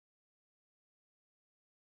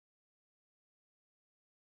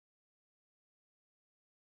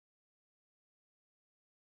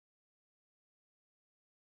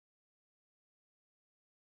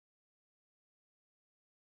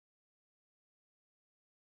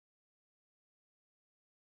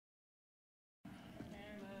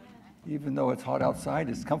Even though it's hot outside,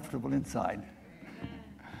 it's comfortable inside.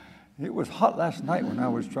 It was hot last night when I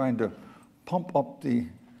was trying to pump up the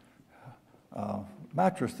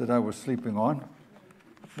mattress that I was sleeping on.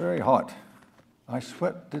 Very hot. I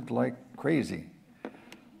sweated like crazy.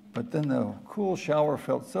 But then the cool shower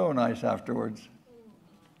felt so nice afterwards.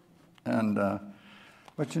 And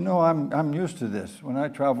but you know, I'm used to this. When I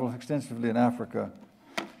travel extensively in Africa,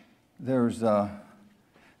 this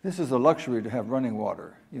is a luxury to have running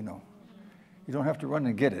water, you know. You don't have to run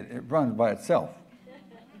and get it. It runs by itself.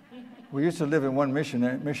 We used to live in one mission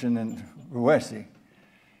in Ruwesi.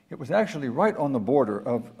 It was actually right on the border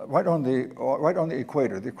of, right on the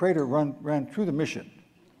equator. The equator ran through the mission.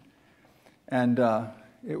 And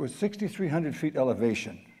it was 6,300 feet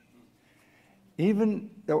elevation.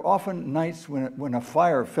 There were often nights when a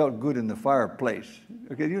fire felt good in the fireplace.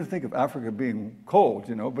 Okay, you don't think of Africa being cold,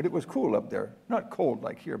 you know, but it was cool up there. Not cold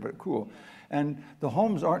like here, but cool. And the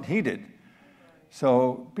homes aren't heated.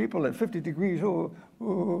 So people at 50 degrees,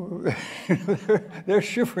 they're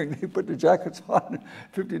shivering. They put their jackets on at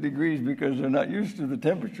 50 degrees because they're not used to the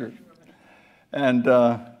temperature. And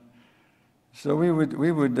so we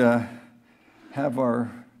would have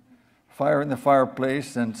our fire in the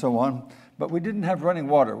fireplace and so on. But we didn't have running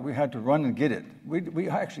water. We had to run and get it. We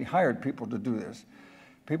actually hired people to do this.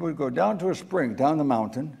 People would go down to a spring, down the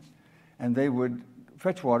mountain, and they would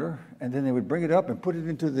fetch water, and then they would bring it up and put it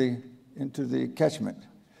into the catchment.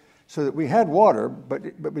 So that we had water, but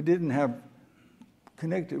we didn't have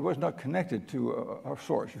connected. It was not connected to our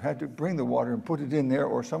source. You had to bring the water and put it in there,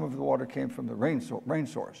 or some of the water came from the rain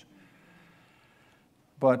source.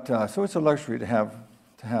 But so it's a luxury to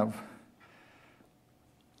have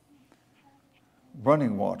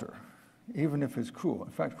running water, even if it's cool.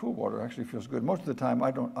 In fact, cool water actually feels good. Most of the time,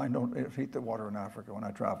 I don't heat the water in Africa when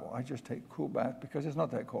I travel. I just take cool bath because it's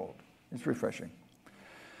not that cold. It's refreshing.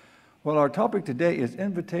 Well, our topic today is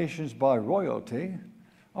invitations by royalty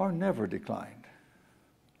are never declined.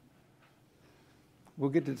 We'll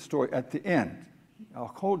get to the story at the end. I'll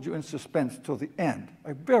hold you in suspense till the end.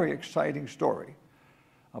 A very exciting story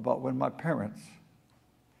about when my parents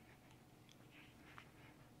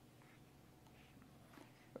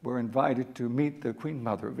were invited to meet the Queen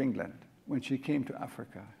Mother of England when she came to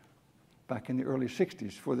Africa back in the early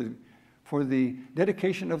 60s for the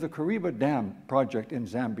dedication of the Kariba Dam project in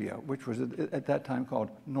Zambia, which was at that time called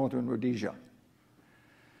Northern Rhodesia.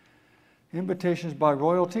 Invitations by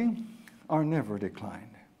royalty are never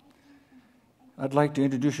declined. I'd like to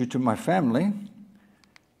introduce you to my family.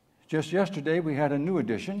 Just yesterday, we had a new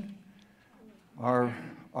addition. Our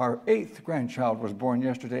 8th grandchild was born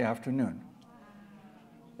yesterday afternoon.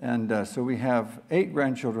 And so we have 8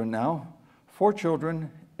 grandchildren now, 4 children,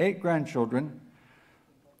 8 grandchildren,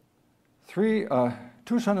 2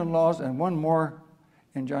 son-in-laws and 1 more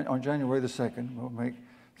on January the 2nd. We'll make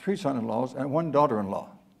 3 son-in-laws and 1 daughter-in-law.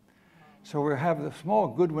 So we have the small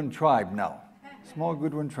Goodwin tribe now. Small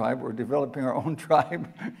Goodwin tribe. We're developing our own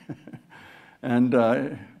tribe.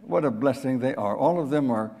 And what a blessing they are. All of them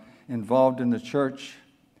are involved in the church,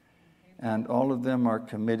 and all of them are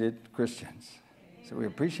committed Christians. So we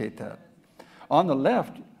appreciate that. On the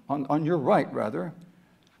left, on your right rather,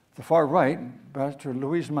 the far right, Pastor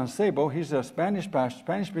Luis Mancebo, he's a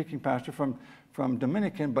Spanish-speaking pastor from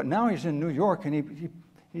Dominican, but now he's in New York, and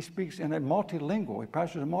he speaks in a multilingual. He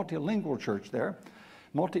pastors a multilingual church there,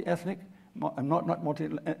 multi-ethnic, not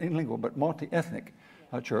multilingual, but multi-ethnic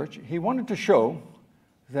church. He wanted to show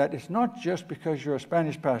that it's not just because you're a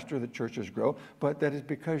Spanish pastor that churches grow, but that it's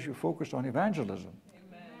because you focus on evangelism.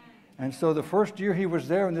 And so the first year he was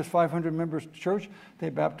there in this 500-member church, they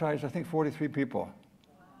baptized, I think, 43 people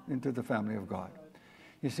into the family of God.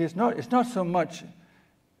 You see, it's not so much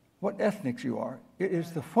what ethnics you are. It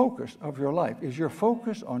is the focus of your life. Is your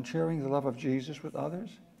focus on sharing the love of Jesus with others?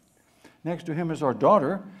 Next to him is our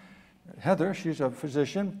daughter, Heather. She's a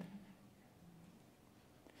physician.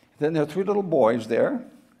 Then there are 3 little boys there.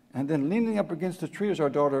 And then leaning up against the tree is our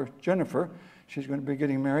daughter, Jennifer. She's going to be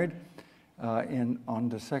getting married on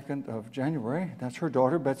the 2nd of January. That's her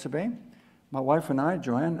daughter, Betsabe. My wife and I,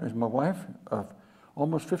 Joanne is my wife of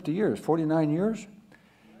almost 50 years, 49 years.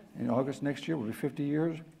 In August next year will be 50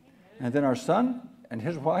 years. And then our son and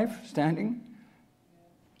his wife standing.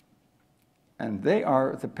 And they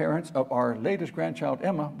are the parents of our latest grandchild,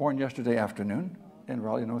 Emma, born yesterday afternoon in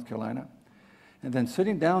Raleigh, North Carolina. And then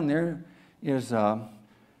sitting down there is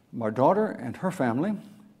my daughter and her family,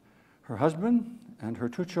 her husband, and her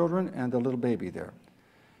 2 children, and the little baby there.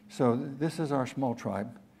 So this is our small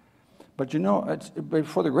tribe. But you know,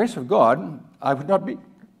 for the grace of God, I would not be...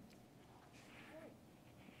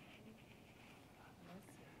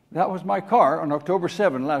 That was my car on October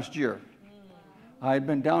 7 last year. I had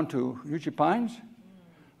been down to Uchee Pines.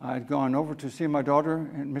 I had gone over to see my daughter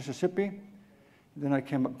in Mississippi. Then I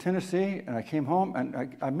came up Tennessee, and I came home,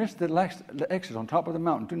 and I missed the exit on top of the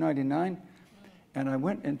mountain, 299, and I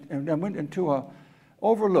went into a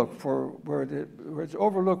overlook where it's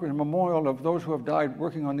overlooked with a memorial of those who have died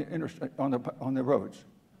working on the roads,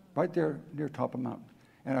 right there near top of the mountain.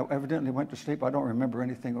 And I evidently went to sleep. I don't remember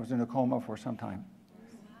anything. I was in a coma for some time.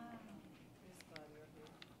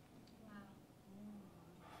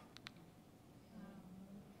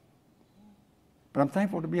 But I'm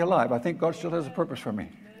thankful to be alive. I think God still has a purpose for me.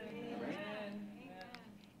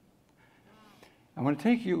 I'm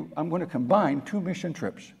going to combine 2 mission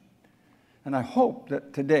trips. And I hope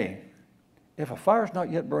that today, if a fire is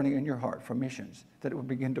not yet burning in your heart for missions, that it will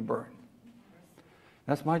begin to burn.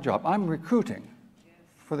 That's my job. I'm recruiting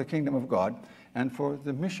for the kingdom of God and for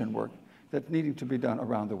the mission work that's needing to be done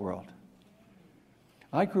around the world.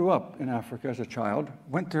 I grew up in Africa as a child,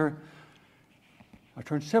 went there. I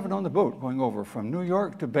turned 7 on the boat going over from New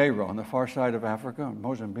York to Beira on the far side of Africa,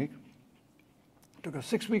 Mozambique. It took us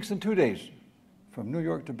 6 weeks and 2 days from New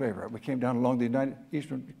York to Beira. We came down along the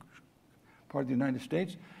eastern part of the United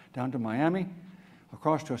States, down to Miami,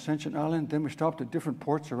 across to Ascension Island. Then we stopped at different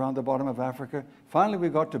ports around the bottom of Africa. Finally, we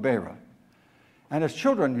got to Beira. And as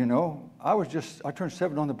children, you know, I turned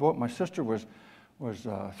 7 on the boat. My sister was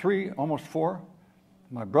 3, almost 4.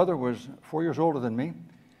 My brother was 4 years older than me.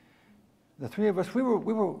 The 3 of us, we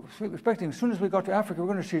were expecting as soon as we got to Africa, we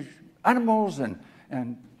were going to see animals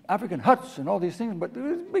and African huts and all these things, but there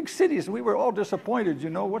was big cities, and we were all disappointed, you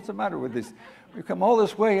know, what's the matter with this? We come all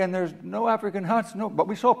this way, and there's no African huts, but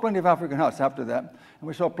we saw plenty of African huts after that, and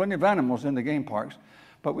we saw plenty of animals in the game parks.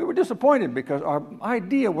 But we were disappointed because our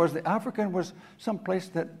idea was that African was some place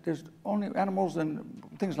that there's only animals and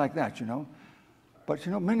things like that, you know. But,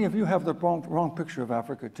 you know, many of you have the wrong picture of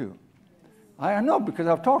Africa, too. I know because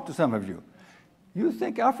I've talked to some of you. You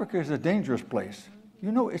think Africa is a dangerous place.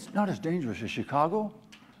 You know, it's not as dangerous as Chicago.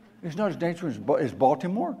 It's not as dangerous as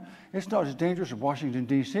Baltimore. It's not as dangerous as Washington,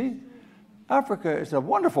 D.C. Africa is a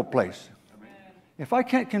wonderful place. If I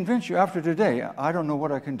can't convince you after today, I don't know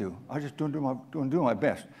what I can do. I just don't do my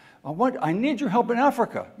best. I need your help in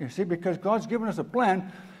Africa, you see, because God's given us a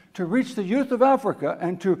plan to reach the youth of Africa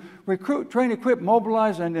and to recruit, train, equip,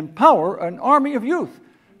 mobilize, and empower an army of youth.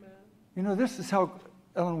 Amen. You know, this is how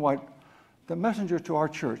Ellen White, the messenger to our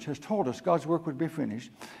church, has told us God's work would be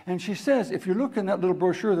finished. And she says, if you look in that little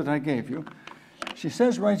brochure that I gave you, she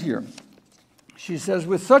says right here, she says,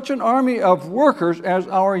 with such an army of workers as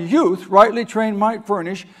our youth, rightly trained, might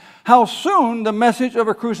furnish, how soon the message of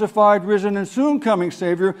a crucified, risen, and soon coming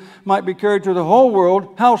Savior might be carried to the whole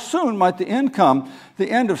world. How soon might the end come, the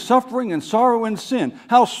end of suffering and sorrow and sin.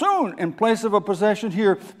 How soon, in place of a possession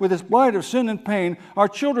here with its blight of sin and pain, our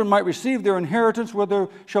children might receive their inheritance, where there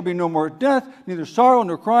shall be no more death, neither sorrow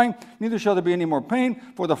nor crying, neither shall there be any more pain,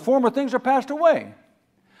 for the former things are passed away.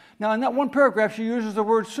 Now, in that one paragraph, she uses the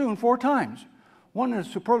word soon 4 times. One is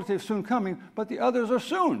superlative, soon coming, but the others are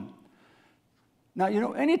soon. Now, you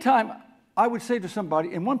know, anytime I would say to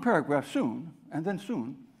somebody in one paragraph, soon, and then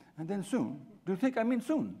soon, and then soon, do you think I mean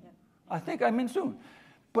soon? Yeah. I think I mean soon.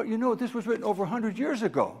 But you know, this was written over 100 years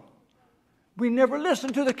ago. We never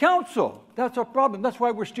listened to the counsel. That's our problem. That's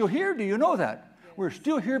why we're still here. Do you know that? Yes. We're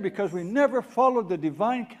still here because we never followed the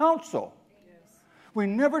divine counsel. Yes. We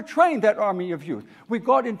never trained that army of youth. We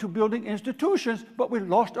got into building institutions, but we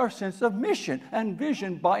lost our sense of mission and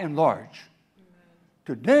vision by and large.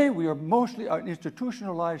 Today, we are mostly an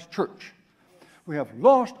institutionalized church. We have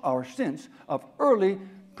lost our sense of early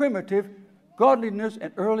primitive godliness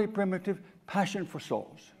and early primitive passion for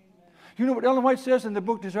souls. You know what Ellen White says in the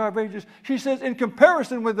book Desire of Ages? She says, in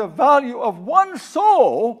comparison with the value of one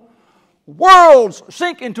soul, worlds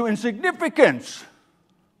sink into insignificance.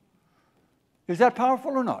 Is that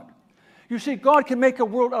powerful or not? You see, God can make a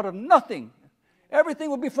world out of nothing. Everything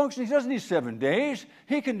will be functioning. He doesn't need 7 days.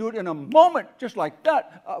 He can do it in a moment, just like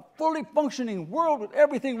that. A fully functioning world with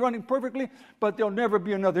everything running perfectly, but there'll never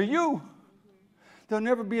be another you. There'll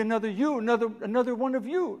never be another you, another one of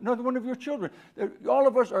you, another one of your children. All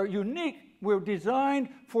of us are unique. We're designed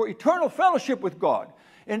for eternal fellowship with God.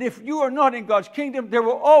 And if you are not in God's kingdom, there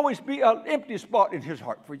will always be an empty spot in His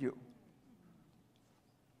heart for you.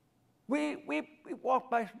 We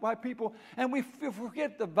walk by people and we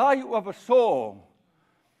forget the value of a soul.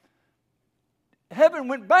 Heaven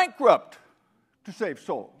went bankrupt to save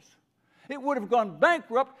souls. It would have gone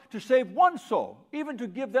bankrupt to save one soul, even to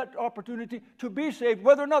give that opportunity to be saved,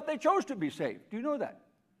 whether or not they chose to be saved. Do you know that?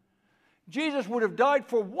 Jesus would have died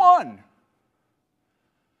for one.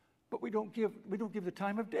 but we don't give the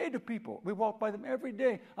time of day to people. We walk by them every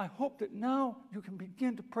day. I hope that now you can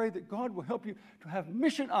begin to pray that God will help you to have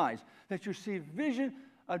mission eyes, that you see vision,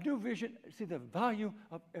 a new vision, see the value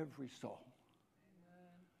of every soul.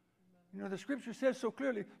 You know, the scripture says so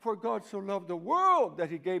clearly, for God so loved the world that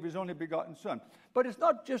he gave his only begotten son. But it's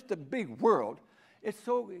not just a big world. It's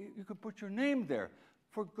so, you can put your name there.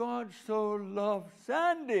 For God so loved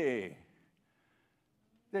Sandy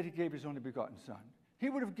that he gave his only begotten son. He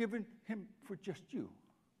would have given him for just you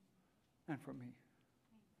and for me.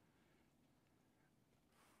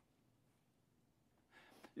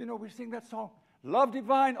 You know, we sing that song, love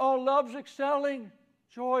divine, all loves excelling,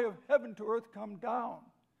 joy of heaven to earth come down.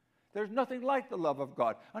 There's nothing like the love of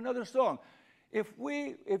God. Another song, if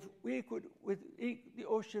we could with the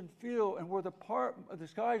ocean feel, and where the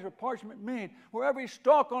skies are parchment made, where every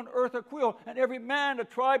stalk on earth a quill, and every man a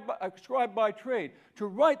scribe by trade, to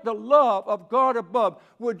write the love of God above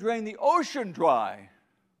would drain the ocean dry,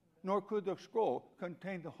 nor could the scroll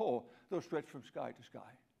contain the whole, though stretched from sky to sky.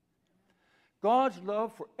 God's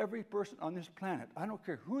love for every person on this planet. I don't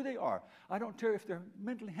care who they are. I don't care if they're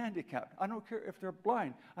mentally handicapped. I don't care if they're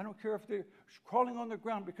blind. I don't care if they're crawling on the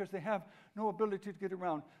ground because they have no ability to get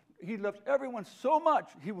around. He loves everyone so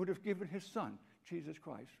much, he would have given his son, Jesus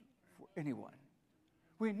Christ, for anyone.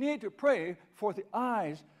 We need to pray for the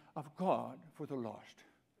eyes of God for the lost.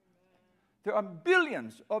 There are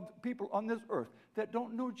billions of people on this earth that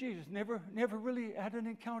don't know Jesus, never really had an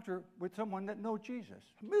encounter with someone that knows Jesus.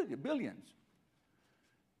 Billions.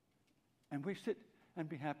 And we sit and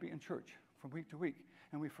be happy in church from week to week,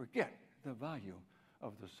 and we forget the value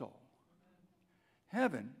of the soul.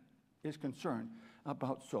 Heaven is concerned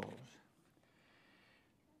about souls.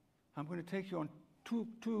 I'm going to take you on two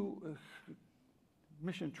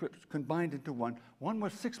mission trips combined into one. One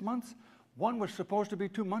was 6 months. One was supposed to be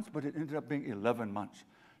 2 months, but it ended up being 11 months.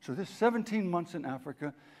 So this 17 months in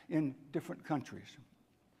Africa in different countries.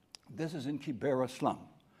 This is in Kibera slum,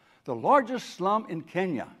 the largest slum in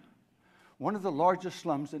Kenya. One of the largest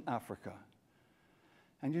slums in Africa.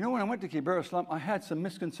 And you know, when I went to Kibera slum, I had some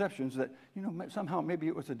misconceptions that, you know, somehow maybe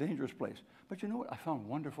it was a dangerous place. But you know what? I found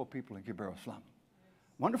wonderful people in Kibera slum.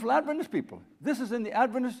 Wonderful Adventist people. This is in the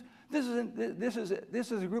Adventist, this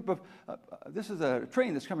is a group of, this is a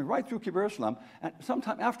train that's coming right through Kibera slum. And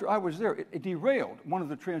sometime after I was there, it derailed. One of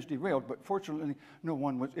the trains derailed, but fortunately, no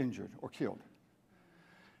one was injured or killed.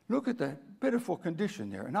 Look at the pitiful condition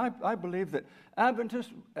there. And I believe that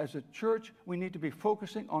Adventists, as a church, we need to be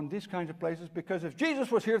focusing on these kinds of places, because if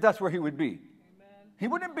Jesus was here, that's where he would be. Amen. He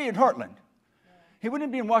wouldn't be in Heartland. No. He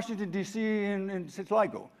wouldn't be in Washington, D.C. in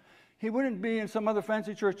Sligo. He wouldn't be in some other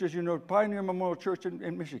fancy churches, you know, Pioneer Memorial Church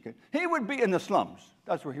in Michigan. He would be in the slums.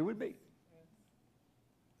 That's where he would be.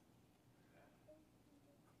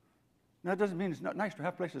 Now, it doesn't mean it's not nice to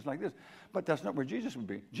have places like this, but that's not where Jesus would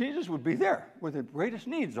be. Jesus would be there, where the greatest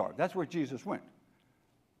needs are. That's where Jesus went.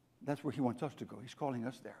 That's where he wants us to go. He's calling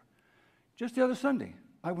us there. Just the other Sunday,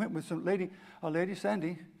 I went with a lady,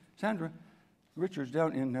 Sandra Richards,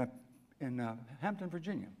 down in Hampton,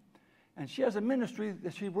 Virginia. And she has a ministry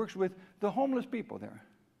that she works with the homeless people there.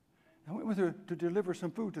 I went with her to deliver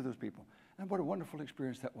some food to those people. And what a wonderful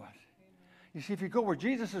experience that was. You see, if you go where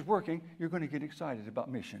Jesus is working, you're going to get excited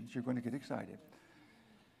about missions. You're going to get excited.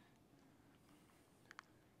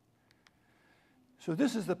 So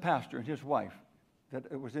this is the pastor and his wife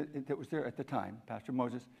that was there at the time, Pastor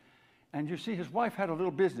Moses. And you see, his wife had a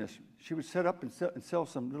little business. She would set up and sell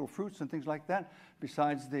some little fruits and things like that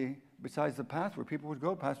besides the path where people would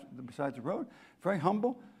go, besides the road. Very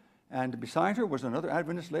humble. And beside her was another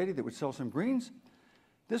Adventist lady that would sell some greens.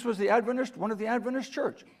 This was one of the Adventist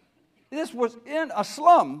church. This was in a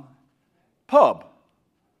slum pub.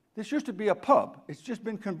 This used to be a pub. It's just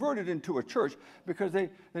been converted into a church because they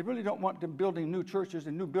really don't want them building new churches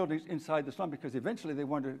and new buildings inside the slum, because eventually they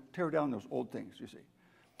want to tear down those old things, you see.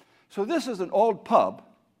 So this is an old pub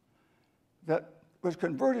that was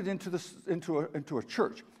converted into a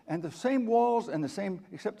church. And the same walls and the same,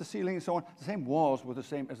 except the ceiling and so on, the same walls were the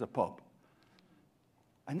same as a pub.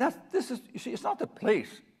 And you see, it's not the place,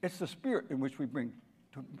 it's the spirit in which we bring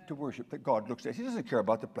to worship that God looks at. He doesn't care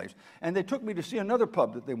about the place. And they took me to see another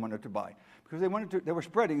pub that they wanted to buy, because they were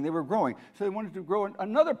spreading, they were growing. So they wanted to grow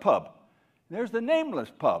another pub. There's the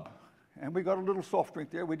Nameless pub. And we got a little soft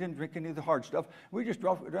drink there. We didn't drink any of the hard stuff. We just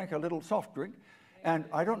drank a little soft drink. And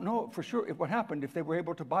I don't know for sure what happened if they were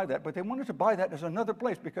able to buy that, but they wanted to buy that as another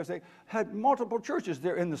place because they had multiple churches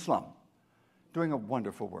there in the slum doing a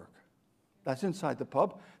wonderful work. That's inside the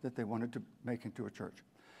pub that they wanted to make into a church.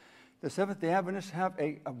 The Seventh-day Adventists have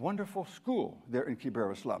a wonderful school there in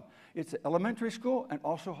Kibera slum. It's an elementary school and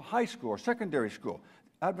also a high school or secondary school,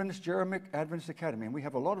 Adventist Jeremic Adventist Academy. And we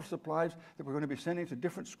have a lot of supplies that we're going to be sending to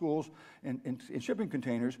different schools in shipping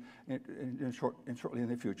containers shortly in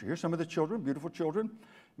the future. Here's some of the children, beautiful children,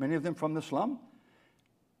 many of them from the slum.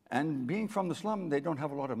 And being from the slum, they don't have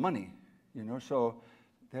a lot of money, so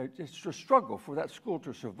it's a struggle for that school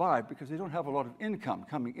to survive because they don't have a lot of income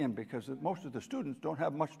coming in because most of the students don't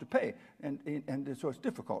have much to pay, and so it's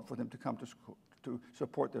difficult for them to come to school to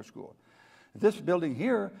support their school. This building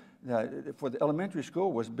here for the elementary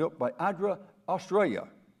school was built by ADRA Australia.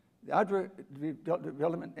 The ADRA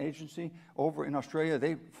Development Agency over in Australia,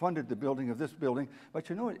 they funded the building of this building, but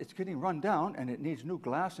it's getting run down and it needs new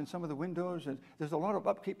glass in some of the windows, and there's a lot of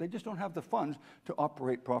upkeep. They just don't have the funds to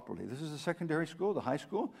operate properly. This is the secondary school, the high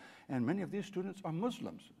school, and many of these students are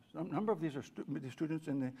Muslims. A number of these students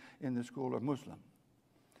in the school are Muslim.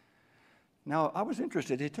 Now, I was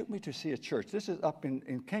interested. He took me to see a church. This is up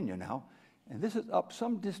in Kenya now, and this is up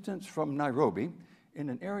some distance from Nairobi in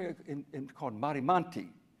an area called Marimanti.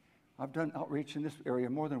 I've done outreach in this area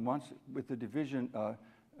more than once with the division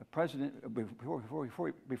president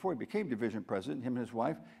before he became division president, him and his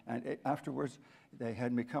wife, and afterwards they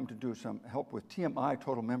had me come to do some help with TMI,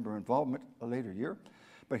 total member involvement, a later year.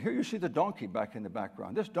 But here you see the donkey back in the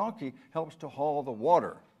background. This donkey helps to haul the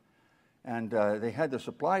water. And they had the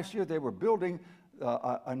supplies here. They were building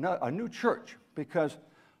a new church because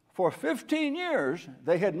for 15 years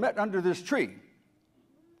they had met under this tree.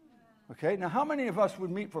 Okay, now how many of us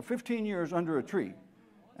would meet for 15 years under a tree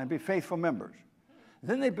and be faithful members?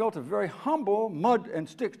 Then they built a very humble mud and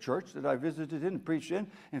stick church that I visited and preached in.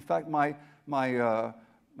 In fact, my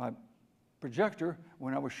projector,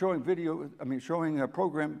 when I was showing a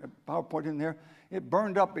program, PowerPoint in there, it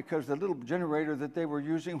burned up because the little generator that they were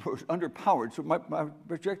using was underpowered. So my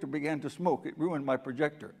projector began to smoke. It ruined my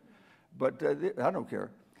projector. But I don't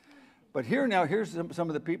care. But here's some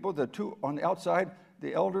of the people, the two on the outside,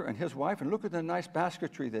 the elder and his wife, and look at the nice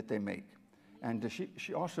basketry that they make. And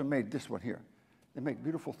she also made this one here. They make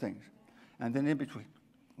beautiful things. And then in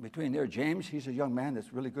between there, James, he's a young man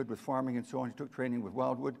that's really good with farming and so on. He took training with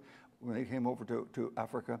Wildwood when they came over to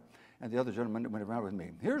Africa, and the other gentleman that went around with me.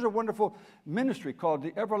 Here's a wonderful ministry called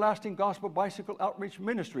the Everlasting Gospel Bicycle Outreach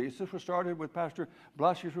Ministry. This was started with Pastor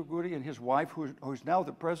Blasius Ruguri and his wife, who's now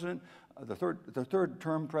the president, the third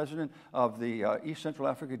term president of the East Central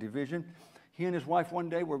Africa Division. He and his wife one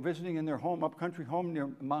day were visiting in their home, upcountry home near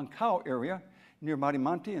Mankau area, near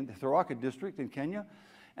Marimanti in the Tharaka district in Kenya.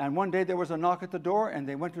 And one day there was a knock at the door, and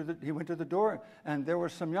he went to the door, and there were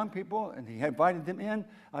some young people, and he invited them in.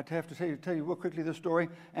 I have to tell you real quickly this story.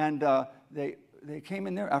 And they came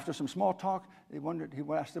in there after some small talk. He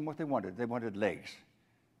asked them what they wanted. They wanted legs.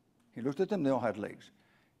 He looked at them. They all had legs.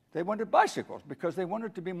 They wanted bicycles because they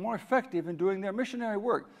wanted to be more effective in doing their missionary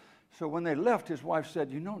work. So when they left, his wife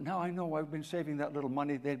said, now I know I've been saving that little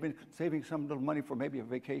money. They'd been saving some little money for maybe a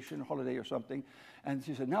vacation, holiday or something. And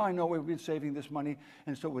she said, now I know we've been saving this money.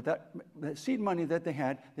 And so with that seed money that they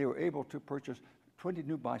had, they were able to purchase 20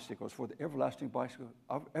 new bicycles for the Everlasting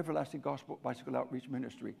Gospel Bicycle Outreach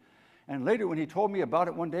Ministry. And later, when he told me about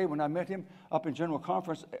it one day, when I met him up in General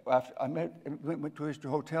Conference, after went to his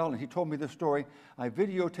hotel, and he told me this story. I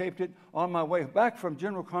videotaped it. On my way back from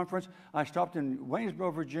General Conference, I stopped in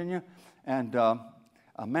Waynesboro, Virginia, and a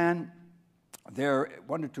man there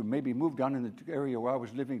wanted to maybe move down in the area where I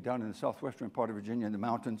was living, down in the southwestern part of Virginia in the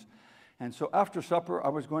mountains. And so after supper, I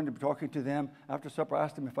was going to be talking to them. After supper, I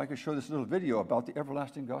asked them if I could show this little video about the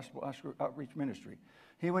Everlasting Gospel Outreach Ministry.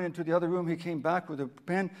 He went into the other room. He came back with a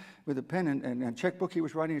pen and checkbook. He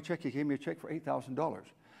was writing a check. He gave me a check for $8,000.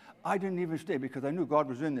 I didn't even stay because I knew God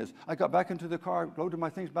was in this. I got back into the car, loaded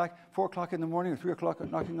my things back, 4 o'clock in the morning or 3 o'clock,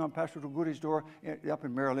 knocking on Pastor Ruguri's door up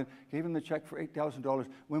in Maryland, gave him the check for $8,000.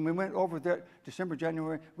 When we went over there, December,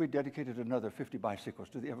 January, we dedicated another 50 bicycles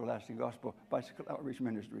to the Everlasting Gospel Bicycle Outreach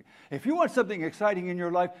Ministry. If you want something exciting in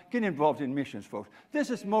your life, get involved in missions, folks.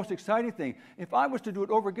 This is the most exciting thing. If I was to do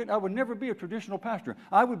it over again, I would never be a traditional pastor.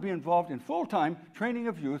 I would be involved in full-time training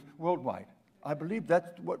of youth worldwide. I believe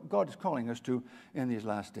that's what God is calling us to in these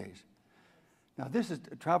last days. Now, this is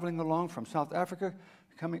traveling along from South Africa,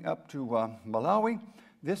 coming up to Malawi.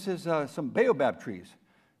 This is some baobab trees.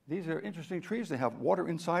 These are interesting trees. They have water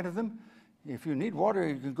inside of them. If you need water,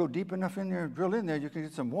 you can go deep enough in there, drill in there, you can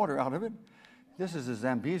get some water out of it. This is the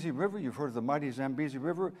Zambezi River. You've heard of the mighty Zambezi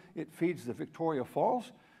River. It feeds the Victoria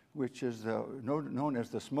Falls, which is known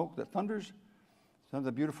as the smoke that thunders. Some of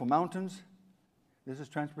the beautiful mountains. This is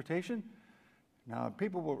transportation. Now,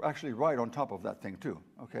 people will actually ride on top of that thing too,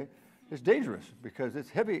 okay? It's dangerous because it's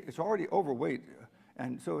heavy. It's already overweight,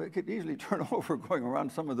 And so it could easily turn over going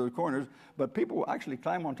around some of those corners, but people will actually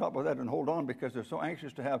climb on top of that and hold on because they're so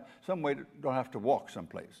anxious to have some way to don't have to walk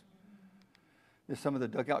someplace. There's some of the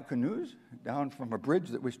dugout canoes down from a bridge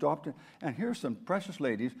that we stopped in. And here's some precious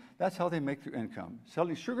ladies. That's how they make their income,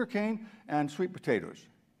 selling sugar cane and sweet potatoes.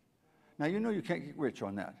 Now, you know you can't get rich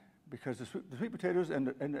on that because the sweet potatoes and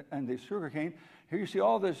the sugar cane, here you see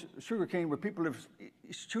all this sugar cane where people have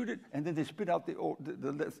chewed it and then they spit out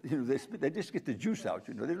they just get the juice out,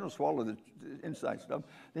 they don't swallow the inside stuff.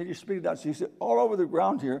 They just spit it out. So you see all over the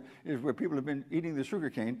ground here is where people have been eating the sugar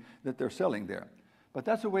cane that they're selling there. But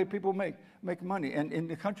that's the way people make money. And in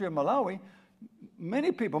the country of Malawi,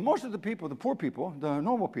 many people, most of the people, the poor people, the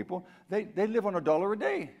normal people, they live on $1 a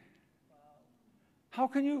day. How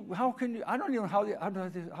can you, I don't even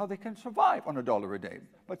know how they can survive on $1 a day.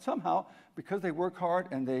 But somehow, because they work hard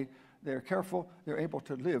and they're careful, they're able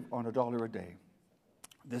to live on $1 a day.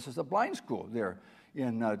 This is a blind school there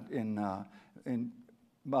in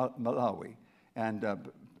Malawi. And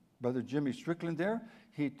Brother Jimmy Strickland there,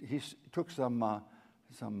 he took some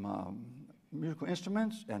musical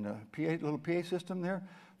instruments and a little PA system there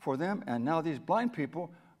for them. And now these blind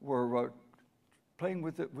people were playing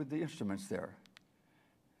with the instruments there.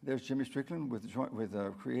 There's Jimmy Strickland with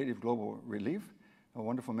Creative Global Relief, a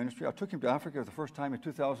wonderful ministry. I took him to Africa the first time in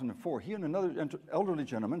 2004. He and another elderly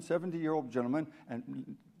gentleman, 70-year-old gentleman,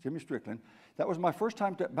 and Jimmy Strickland. That was my first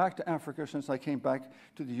time back to Africa since I came back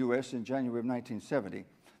to the U.S. in January of 1970.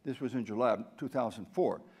 This was in July of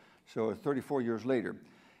 2004, so 34 years later.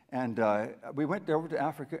 And we went over to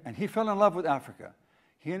Africa, and he fell in love with Africa.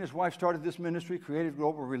 He and his wife started this ministry, Creative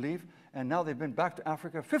Global Relief, and now they've been back to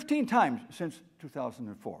Africa 15 times since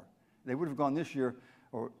 2004. They would have gone this year,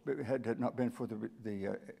 or had it not been for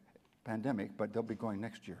the pandemic, but they'll be going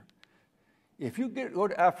next year. If you go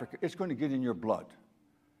to Africa, it's going to get in your blood.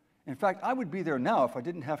 In fact, I would be there now if I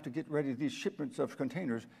didn't have to get ready these shipments of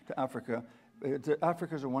containers to Africa.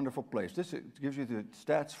 Africa is a wonderful place. This gives you the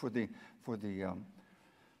stats for the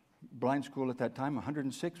blind school at that time,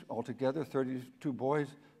 106 altogether, 32 boys,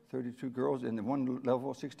 32 girls, and in one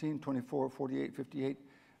level, 16, 24, 48, 58,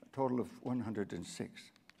 a total of 106.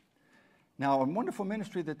 Now, a wonderful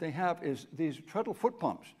ministry that they have is these treadle foot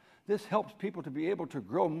pumps. This helps people to be able to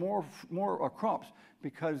grow more crops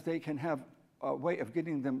because they can have a way of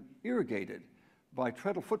getting them irrigated by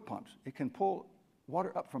treadle foot pumps. It can pull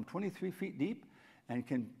water up from 23 feet deep, and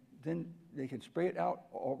then they can spray it out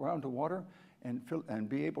all around the water and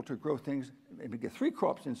be able to grow things, maybe get 3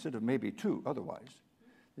 crops instead of maybe 2 otherwise.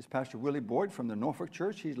 This Pastor Willie Boyd from the Norfolk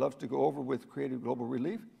Church, he loves to go over with Creative Global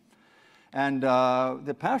Relief. And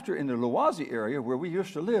the pastor in the Luwazi area where we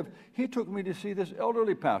used to live, he took me to see this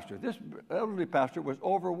elderly pastor. This elderly pastor was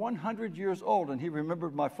over 100 years old, and he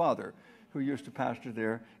remembered my father, who used to pastor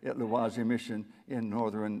there at Luwazi Mission in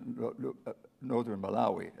northern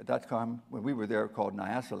Malawi. At that time, when we were there, called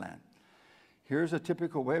Nyasaland. Here's a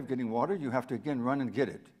typical way of getting water. You have to, again, run and get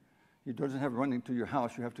it. You doesn't have running to your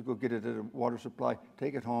house. You have to go get it at a water supply,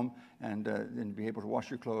 take it home, and then be able to wash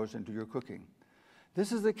your clothes and do your cooking.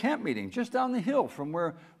 This is the camp meeting just down the hill from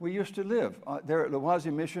where we used to live, there at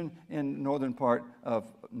Luwazi Mission in northern part of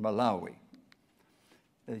Malawi.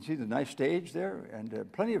 And you see the nice stage there, and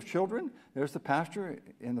plenty of children. There's the pastor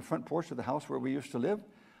in the front porch of the house where we used to live.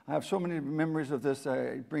 I have so many memories of this.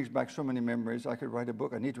 It brings back so many memories. I could write a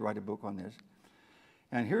book. I need to write a book on this.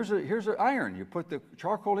 And here's an iron. You put the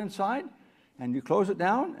charcoal inside, and you close it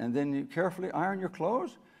down, and then you carefully iron your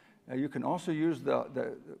clothes. You can also use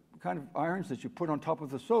the kind of irons that you put on top of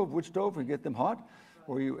the wood stove, and get them hot.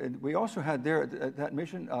 We also had there at that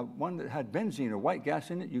mission one that had benzene or white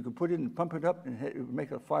gas in it. You could put it and pump it up, and it would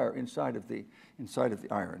make a fire inside of the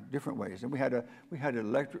iron. Different ways. And we had a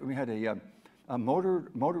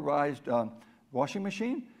motorized washing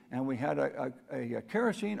machine, and we had a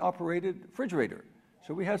kerosene-operated refrigerator.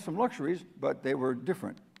 So we had some luxuries, but they were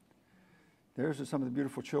different. There's some of the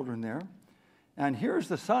beautiful children there. And here's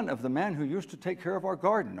the son of the man who used to take care of our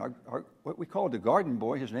garden, what we called the garden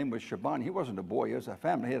boy. His name was Shaban. He wasn't a boy, he was a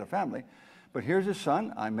family. He had a family. But here's his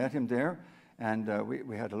son. I met him there, and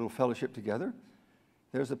we had a little fellowship together.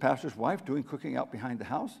 There's the pastor's wife doing cooking out behind the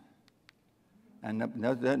house. And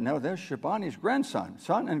now there's Shabani's grandson.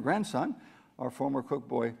 Son and grandson are former cook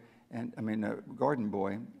boy, garden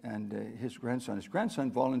boy, and his grandson. His grandson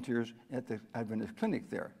volunteers at the Adventist clinic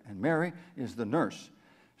there, and Mary is the nurse.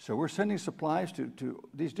 So we're sending supplies to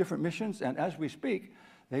these different missions, and as we speak,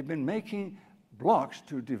 they've been making blocks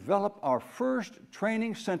to develop our first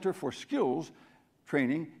training center for skills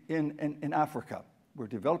training in Africa. We're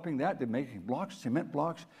developing that. They're making blocks, cement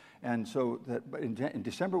blocks. And so that in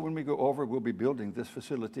December when we go over, we'll be building this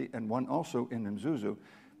facility and one also in Mzuzu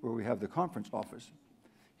where we have the conference office.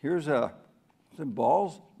 Here's some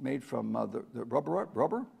balls made from the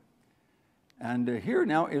rubber. And here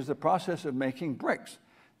now is the process of making bricks.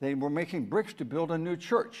 They were making bricks to build a new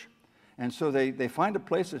church. And so they find a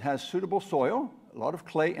place that has suitable soil, a lot of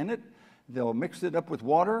clay in it. They'll mix it up with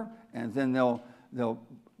water, and then they'll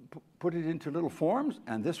put it into little forms,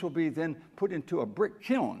 and this will be then put into a brick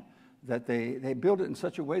kiln that they build it in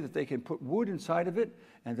such a way that they can put wood inside of it,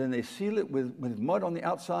 and then they seal it with mud on the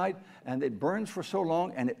outside, and it burns for so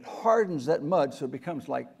long, and it hardens that mud so it becomes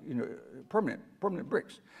like permanent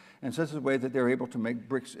bricks. And so this is a way that they're able to make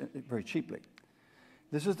bricks very cheaply.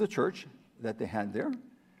 This is the church that they had there,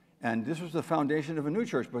 and this was the foundation of a new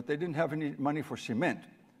church, but they didn't have any money for cement,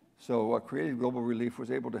 so Creative Global Relief was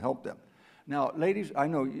able to help them. Now, ladies, I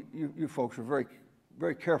know you folks are very,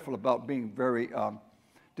 very careful about being very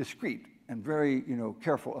discreet and very,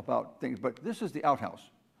 careful about things. But this is the outhouse.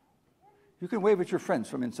 You can wave at your friends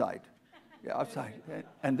from inside, outside,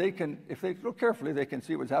 and they can, if they look carefully, they can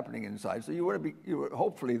see what's happening inside. So you want to be,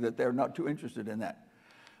 hopefully, that they're not too interested in that.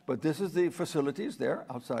 But this is the facilities there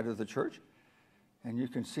outside of the church, and you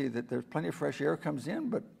can see that there's plenty of fresh air comes in,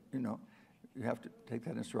 but you have to take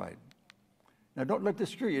that in stride. Now, don't let this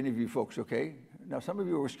scare any of you folks, okay? Now, some of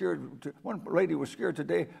you were scared. One lady was scared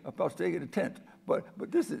today about staying in a tent. But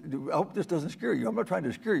I hope this doesn't scare you. I'm not trying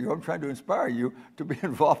to scare you. I'm trying to inspire you to be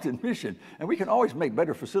involved in mission. And we can always make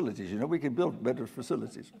better facilities. We can build better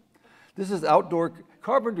facilities. This is the outdoor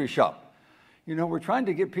carpentry shop. We're trying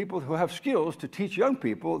to get people who have skills to teach young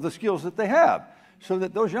people the skills that they have so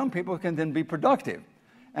that those young people can then be productive.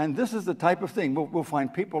 And this is the type of thing. We'll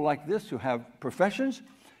find people like this who have professions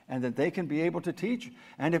and that they can be able to teach.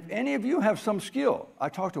 And if any of you have some skill, I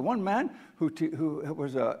talked to one man who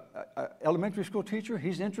was an elementary school teacher.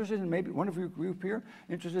 He's interested in maybe, one of your group here,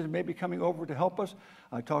 interested in maybe coming over to help us.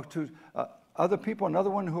 I talked to other people, another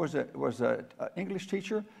one who was an English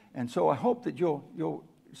teacher. And so I hope that you'll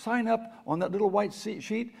sign up on that little white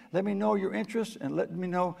sheet. Let me know your interests and let me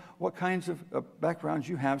know what kinds of backgrounds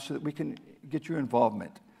you have so that we can get your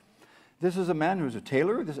involvement. This is a man who's a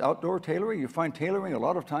tailor, this outdoor tailoring. You find tailoring a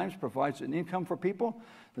lot of times provides an income for people.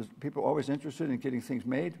 There's people always interested in getting things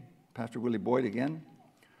made. Pastor Willie Boyd again.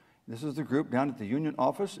 This is the group down at the union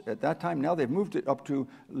office. At that time, now they've moved it up to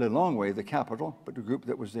Lilongwe, the capital, but the group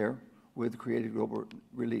that was there with Creative Global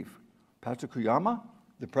Relief. Pastor Kuyama,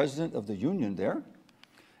 the president of the union there.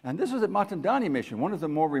 And this is at Matandani Mission, one of the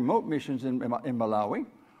more remote missions in Malawi.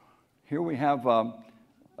 Here we have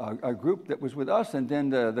a group that was with us, and then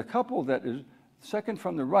the couple that is second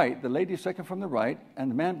from the right, the lady second from the right, and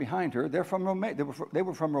the man behind her, they're from they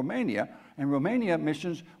were from Romania, and Romania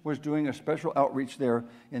Missions was doing a special outreach there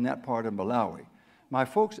in that part of Malawi. My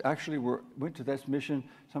folks actually went to this mission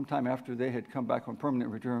sometime after they had come back on permanent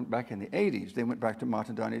return back in the 80s. They went back to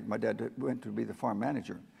Matandani. My dad went to be the farm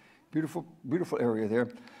manager. Beautiful, beautiful area there.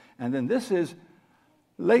 And then this is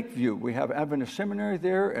Lakeview. We have Adventist Seminary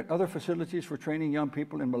there and other facilities for training young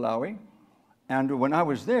people in Malawi. And when I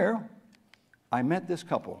was there, I met this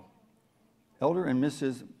couple, Elder and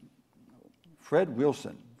Mrs. Fred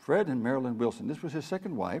Wilson, Fred and Marilyn Wilson. This was his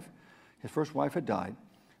second wife. His first wife had died.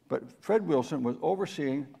 But Fred Wilson was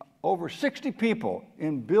overseeing over 60 people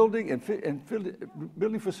in building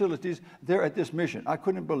building facilities there at this mission. I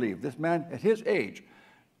couldn't believe this man at his age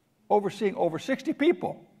overseeing over 60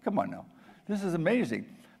 people. Come on now. This is amazing.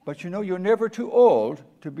 But you're never too old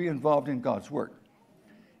to be involved in God's work.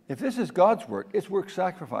 If this is God's work, it's worth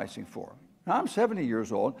sacrificing for. Now, I'm 70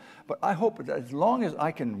 years old, but I hope that as long as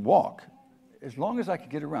I can walk, as long as I can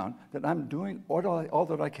get around, that I'm doing all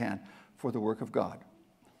that I can for the work of God.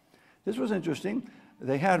 This was interesting.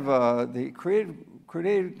 They have the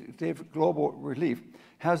Creative Global Relief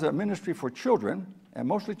has a ministry for children, and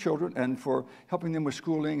mostly children, and for helping them with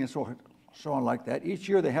schooling and so on like that. Each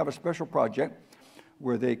year they have a special project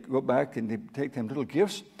where they go back and they take them little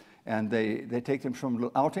gifts, and they take them from a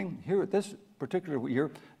little outing. Here at this particular year,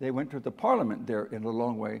 they went to the parliament there in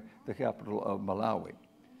Lilongwe, the capital of Malawi.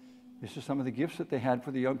 This is some of the gifts that they had for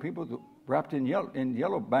the young people, wrapped in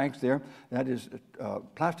yellow bags there. That is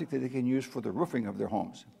plastic that they can use for the roofing of their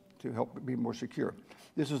homes to help be more secure.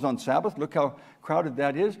 This is on Sabbath. Look how crowded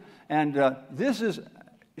that is. And this is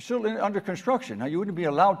still under construction. Now, you wouldn't be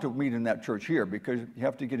allowed to meet in that church here because you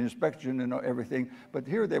have to get inspection and everything. But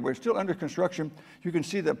here they were still under construction. You can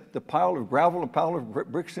see the pile of gravel, a pile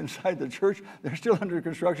of bricks inside the church. They're still under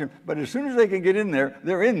construction. But as soon as they can get in there,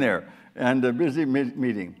 they're in there and busy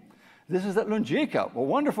meeting. This is at Lunjika, a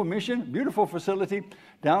wonderful mission, beautiful facility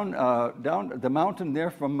down the mountain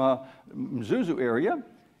there from Mzuzu area.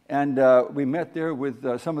 And we met there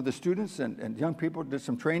with some of the students and young people, did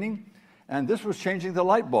some training. And this was changing the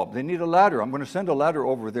light bulb. They need a ladder. I'm going to send a ladder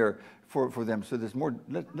over there for them so there's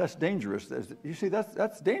less dangerous. You see,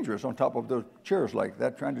 that's dangerous on top of those chairs like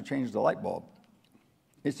that, trying to change the light bulb.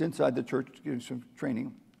 It's inside the church getting some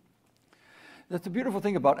training. That's the beautiful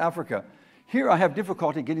thing about Africa. Here I have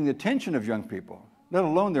difficulty getting the attention of young people, let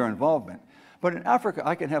alone their involvement. But in Africa,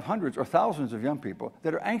 I can have hundreds or thousands of young people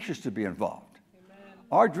that are anxious to be involved. Amen.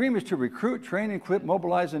 Our dream is to recruit, train, equip,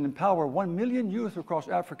 mobilize, and empower 1 million youth across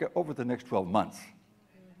Africa over the next 12 months.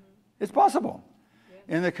 Mm-hmm. It's possible.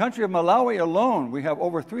 Yeah. In the country of Malawi alone, we have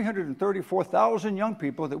over 334,000 young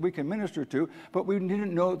people that we can minister to, but we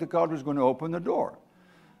didn't know that God was going to open the door.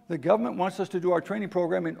 The government wants us to do our training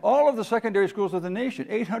program in all of the secondary schools of the nation,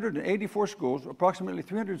 884 schools, approximately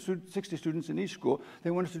 360 students in each school.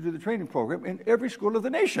 They want us to do the training program in every school of the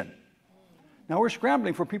nation. Now we're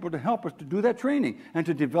scrambling for people to help us to do that training and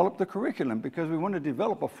to develop the curriculum, because we want to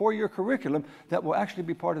develop a 4-year curriculum that will actually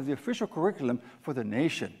be part of the official curriculum for the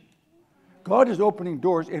nation. God is opening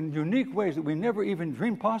doors in unique ways that we never even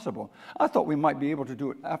dreamed possible. I thought we might be able to do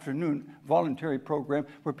an afternoon voluntary program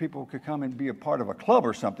where people could come and be a part of a club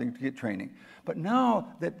or something to get training. But now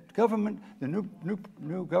that government, the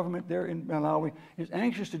new government there in Malawi is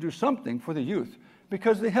anxious to do something for the youth,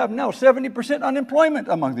 because they have now 70% unemployment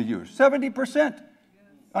among the youth, 70%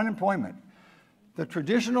 unemployment. The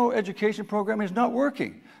traditional education program is not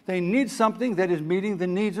working. They need something that is meeting the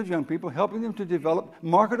needs of young people, helping them to develop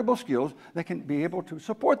marketable skills that can be able to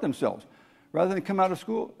support themselves, rather than come out of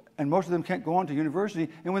school, and most of them can't go on to university.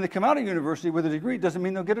 And when they come out of university with a degree, it doesn't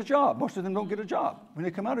mean they'll get a job. Most of them don't get a job when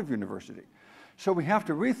they come out of university. So we have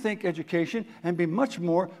to rethink education and be much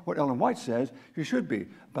more what Ellen White says you should be.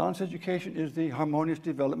 Balanced education is the harmonious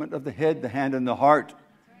development of the head, the hand, and the heart.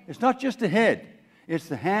 It's not just the head. It's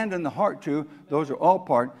the hand and the heart, too. Those are all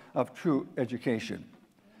part of true education.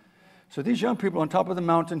 So these young people on top of the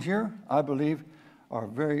mountain here, I believe,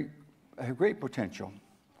 have great potential.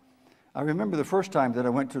 I remember the first time that I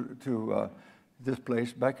went to this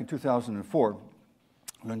place back in 2004,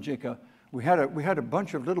 Lunjika. We had a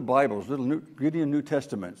bunch of little Bibles, little Gideon New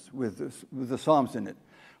Testaments with the Psalms in it.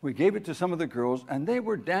 We gave it to some of the girls, and they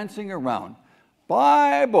were dancing around.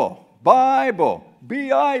 Bible, Bible,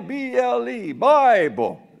 B-I-B-L-E,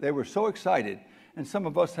 Bible. They were so excited. And some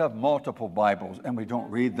of us have multiple Bibles, and we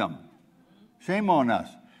don't read them. Shame on us.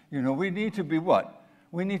 You know, we need to be what?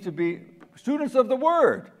 We need to be students of the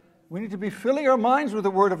Word. We need to be filling our minds with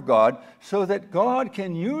the Word of God so that God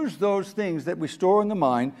can use those things that we store in the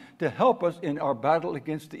mind to help us in our battle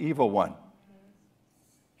against the evil one.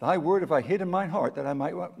 Thy word have I hid in mine heart that I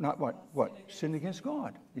might not what? Sin against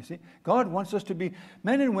God. You see? God wants us to be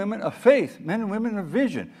men and women of faith, men and women of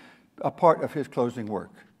vision, a part of his closing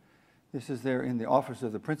work. This is there in the office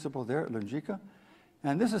of the principal there at Lunjika.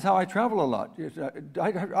 And this is how I travel a lot.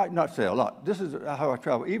 I not say a lot. This is how I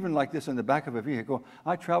travel. Even like this in the back of a vehicle,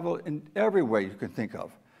 I travel in every way you can think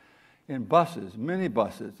of. In buses,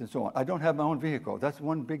 minibuses, and so on. I don't have my own vehicle. That's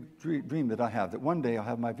one big dream that I have, that one day I'll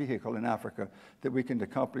have my vehicle in Africa, that we can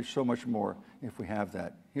accomplish so much more if we have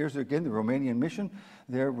that. Here's again the Romanian mission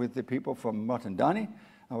there with the people from Matandani.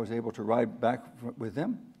 I was able to ride back with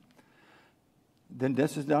them. Then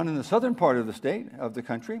this is down in the southern part of the state, of the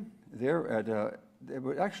country. There at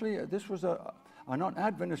this was a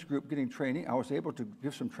non-Adventist group getting training. I was able to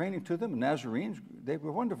give some training to them, Nazarenes. They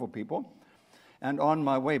were wonderful people. And on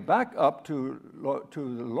my way back up to the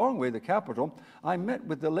Longway, the capital, I met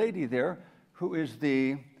with the lady there who is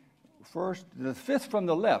the fifth from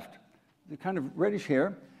the left, the kind of reddish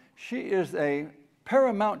hair. She is a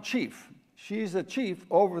paramount chief. She's a chief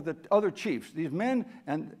over the other chiefs. These men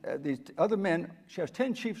and these other men, she has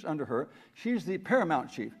 10 chiefs under her. She's the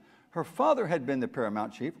paramount chief. Her father had been the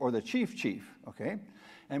paramount chief, or the chief, okay?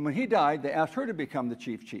 And when he died, they asked her to become the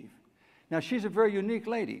chief. Now, she's a very unique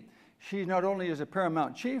lady. She not only is a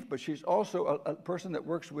paramount chief, but she's also a person that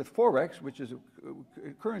works with Forex, which is a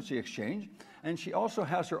currency exchange, and she also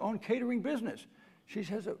has her own catering business. She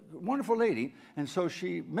has a wonderful lady, and so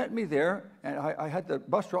she met me there, and I had the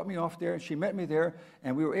bus drop me off there, and she met me there,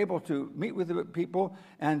 and we were able to meet with the people,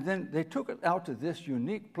 and then they took it out to this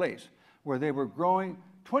unique place where they were growing.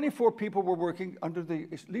 24 people were working under the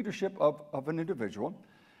leadership of an individual.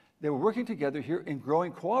 They were working together here in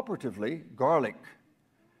growing cooperatively garlic.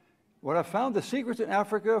 What I found, the secrets in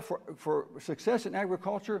Africa for success in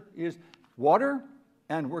agriculture is water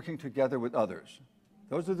and working together with others.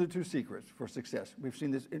 Those are the two secrets for success. We've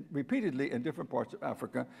seen this repeatedly in different parts of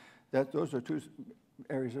Africa, that those are two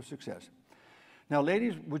areas of success. Now,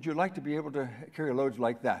 ladies, would you like to be able to carry loads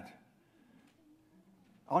like that?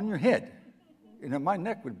 On your head. You know, my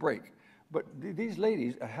neck would break. But these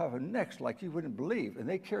ladies have necks like you wouldn't believe, and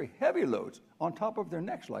they carry heavy loads on top of their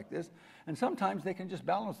necks like this, and sometimes they can just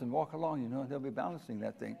balance and walk along, you know, they'll be balancing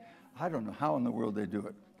that thing. I don't know how in the world they do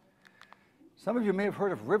it. Some of you may have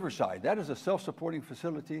heard of Riverside. That is a self-supporting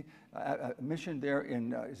facility, a mission there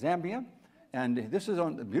in Zambia, and this is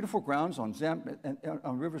on the beautiful grounds on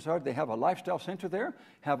Riverside. They have a lifestyle center there,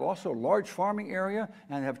 have also a large farming area,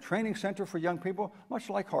 and have training center for young people, much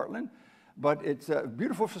like Heartland. But it's a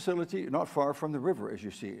beautiful facility not far from the river, as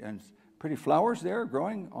you see. And pretty flowers there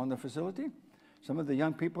growing on the facility. Some of the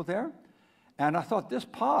young people there. And I thought this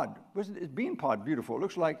pod, isn't bean pod beautiful? It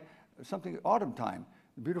looks like something autumn time.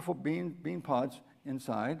 Beautiful bean pods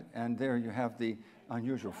inside. And there you have the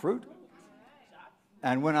unusual fruit.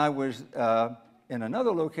 And when I was in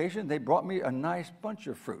another location, they brought me a nice bunch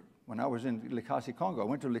of fruit. When I was in Likasi, Congo. I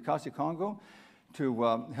went to Likasi, Congo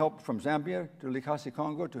to help from Zambia to Likasi,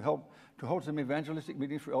 Congo to hold some evangelistic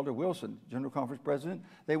meetings for Elder Wilson, General Conference President.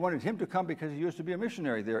 They wanted him to come because he used to be a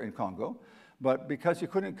missionary there in Congo. But because he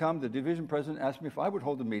couldn't come, the division president asked me if I would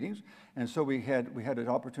hold the meetings. And so we had an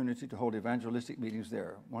opportunity to hold evangelistic meetings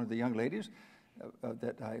there. One of the young ladies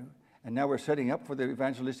and now we're setting up for the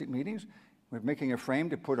evangelistic meetings. We're making a frame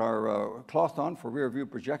to put our cloth on for rear view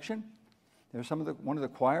projection. There's one of the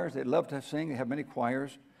choirs. They love to sing. They have many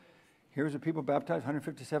choirs. Here's the people baptized,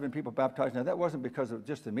 157 people baptized. Now, that wasn't because of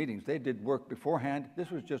just the meetings. They did work beforehand.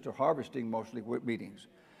 This was just a harvesting, mostly, meetings.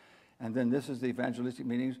 And then this is the evangelistic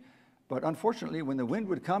meetings. But unfortunately, when the wind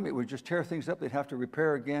would come, it would just tear things up. They'd have to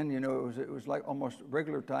repair again. You know, it was like almost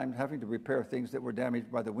regular time having to repair things that were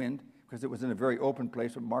damaged by the wind because it was in a very open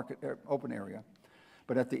place, open area.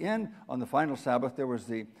 But at the end, on the final Sabbath, there was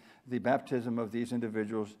the baptism of these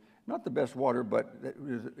individuals. Not the best water, but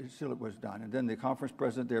still it was done. And then the conference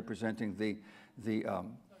president there presenting the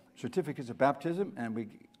certificates of baptism, and we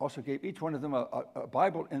also gave each one of them a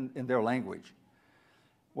Bible in their language.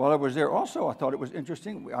 While I was there also, I thought it was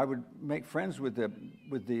interesting. I would make friends with the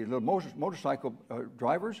little motorcycle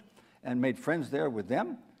drivers and made friends there with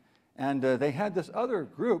them. And they had this other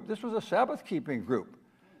group. This was a Sabbath-keeping group.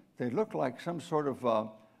 They looked like some sort of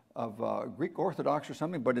Greek Orthodox or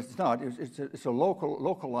something, but it's not. It's a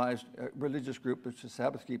localized religious group. It's a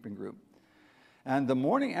Sabbath-keeping group. And the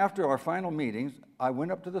morning after our final meetings, I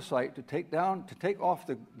went up to the site to take off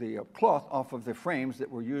the cloth off of the frames that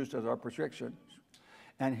were used as our projection.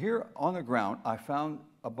 And here on the ground, I found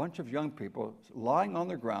a bunch of young people lying on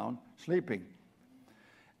the ground, sleeping.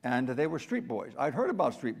 And they were street boys. I'd heard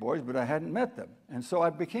about street boys, but I hadn't met them. And so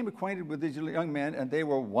I became acquainted with these young men, and they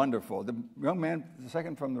were wonderful. The young man, the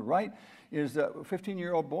second from the right, is a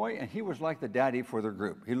 15-year-old boy, and he was like the daddy for the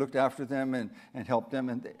group. He looked after them and helped them.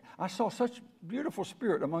 And I saw such beautiful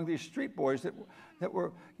spirit among these street boys that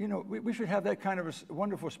were, you know, we should have that kind of a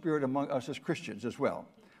wonderful spirit among us as Christians as well.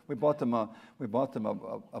 We bought them a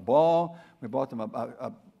ball. We bought them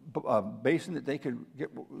a basin that they could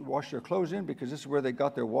wash their clothes in, because this is where they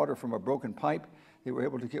got their water from a broken pipe. They were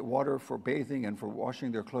able to get water for bathing and for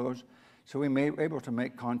washing their clothes. So we were able to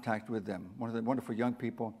make contact with them, one of the wonderful young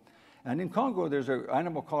people. And in Congo, there's an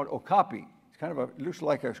animal called okapi. It's kind of it looks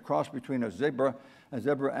like a cross between a zebra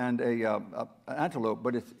and an antelope,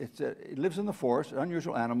 but it lives in the forest, an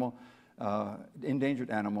unusual animal, endangered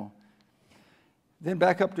animal. Then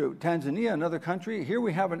back up to Tanzania, another country. Here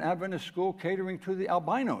we have an Adventist school catering to the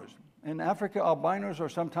albinos. In Africa, albinos are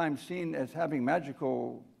sometimes seen as having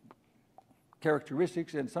magical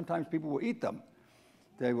characteristics, and sometimes people will eat them.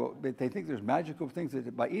 They think there's magical things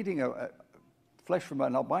that by eating flesh from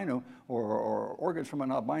an albino or organs from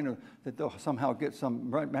an albino that they'll somehow get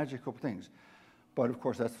some magical things. But of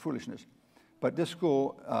course, that's foolishness. But this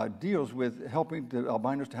school deals with helping the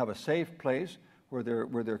albinos to have a safe place where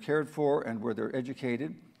they're cared for and where they're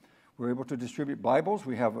educated. We're able to distribute Bibles.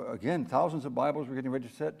 We have, again, thousands of Bibles. We're getting ready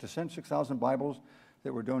to send 6,000 Bibles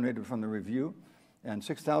that were donated from the Review, and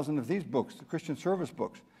 6,000 of these books, the Christian service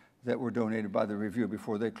books, that were donated by the Review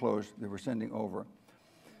before they closed, they were sending over.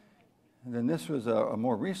 And then this was a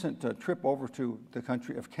more recent trip over to the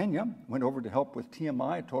country of Kenya. Went over to help with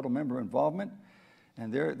TMI, Total Member Involvement,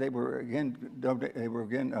 and there they were again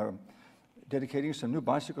dedicating some new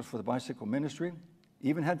bicycles for the bicycle ministry.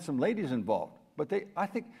 Even had some ladies involved. But I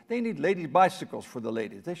think they need ladies' bicycles for the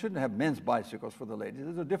ladies. They shouldn't have men's bicycles for the ladies.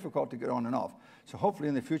 Those are difficult to get on and off. So hopefully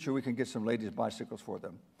in the future we can get some ladies' bicycles for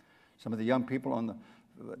them. Some of the young people on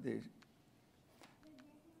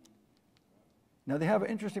Now they have an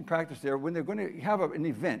interesting practice there. When they're going to have an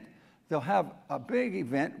event, they'll have a big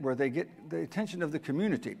event where they get the attention of the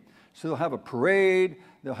community. So they'll have a parade,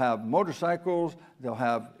 they'll have motorcycles, they'll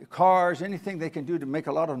have cars, anything they can do to make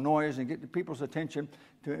a lot of noise and get the people's attention,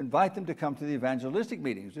 to invite them to come to the evangelistic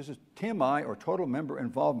meetings. This is TMI, or total member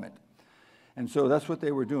involvement. And so that's what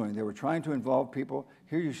they were doing. They were trying to involve people.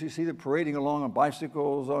 Here you see them parading along on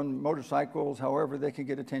bicycles, on motorcycles, however they can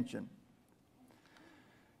get attention.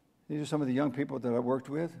 These are some of the young people that I worked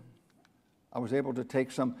with. I was able to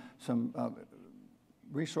take some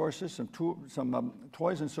resources, some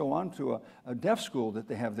toys and so on to a deaf school that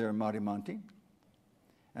they have there in Marimonte.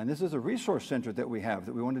 And this is a resource center that we have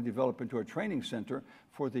that we want to develop into a training center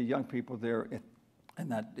for the young people there in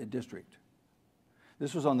that district.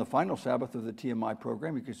 This was on the final Sabbath of the TMI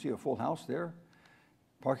program. You can see a full house there,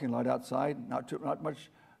 parking lot outside, not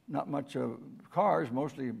much cars,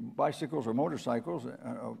 mostly bicycles or motorcycles.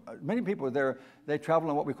 Many people there, they travel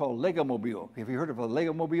on what we call Legomobile. Have you heard of a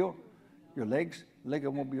Legomobile? Your legs?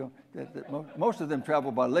 Legomobile? Most of them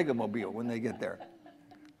travel by Legomobile when they get there.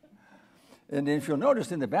 And if you'll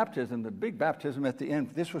notice in the baptism, the big baptism at the end,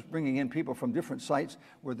 this was bringing in people from different sites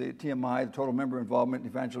where the TMI, the total member involvement,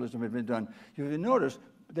 evangelism had been done. You'll notice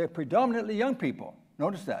they're predominantly young people.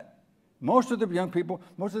 Notice that. Most of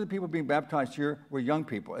the people being baptized here were young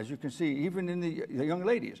people. As you can see, even in the young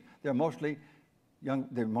ladies, they're mostly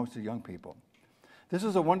young people. This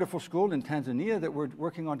is a wonderful school in Tanzania that we're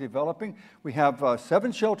working on developing. We have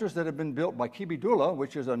 7 shelters that have been built by Kibidula,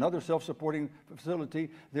 which is another self-supporting facility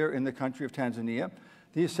there in the country of Tanzania.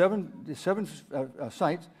 These seven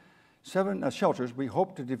shelters, we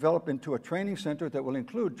hope to develop into a training center that will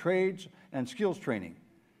include trades and skills training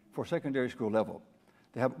for secondary school level.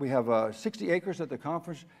 We have 60 acres that the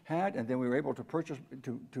conference had, and then we were able to purchase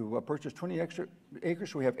 20 extra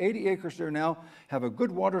acres. So we have 80 acres there now, have a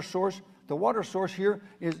good water source. The water source here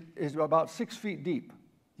is about 6 feet deep.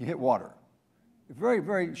 You hit water. Very,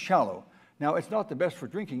 very shallow. Now, it's not the best for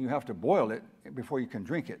drinking. You have to boil it before you can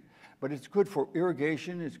drink it. But it's good for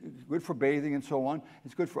irrigation. It's good for bathing and so on.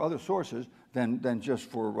 It's good for other sources than just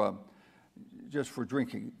for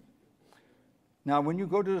drinking. Now, when you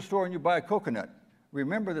go to the store and you buy a coconut,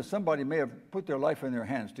 remember that somebody may have put their life in their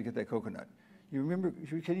hands to get that coconut.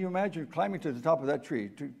 Can you imagine climbing to the top of that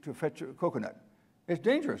tree to fetch a coconut? It's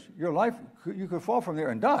dangerous. Your life, you could fall from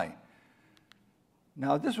there and die.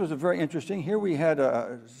 Now, this was very interesting. Here we had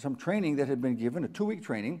some training that had been given, a 2-week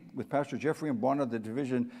training with Pastor Jeffrey Mbwana, the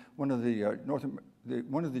division, one of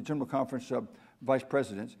the General Conference vice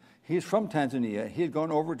presidents. He's from Tanzania. He had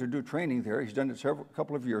gone over to do training there. He's done it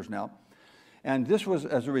couple of years now. And this was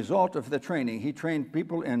as a result of the training. He trained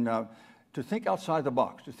people to think outside the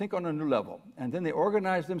box, to think on a new level. And then they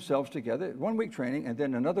organized themselves together, 1-week training, and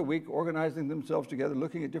then another week organizing themselves together,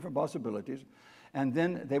 looking at different possibilities. And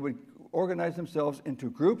then they would organize themselves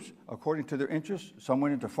into groups according to their interests. Some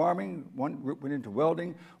went into farming, one group went into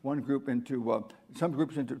welding, some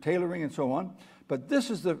groups into tailoring and so on. But this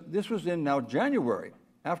was in now January,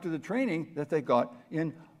 after the training that they got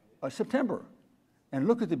in September. And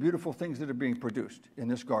look at the beautiful things that are being produced in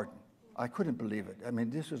this garden. I couldn't believe it. I mean,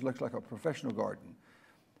 this looks like a professional garden.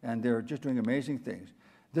 And they're just doing amazing things.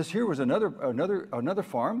 This here was another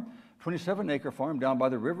farm, 27-acre farm down by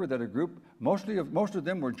the river that a group, most of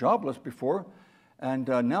them were jobless before, and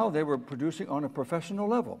now they were producing on a professional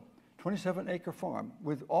level. 27-acre farm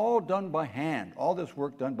with all done by hand, all this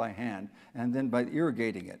work done by hand, and then by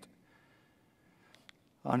irrigating it.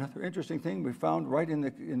 Another interesting thing we found right in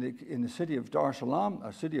the city of Dar es Salaam,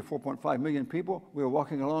 a city of 4.5 million people. We were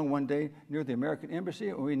walking along one day near the American Embassy,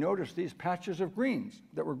 and we noticed these patches of greens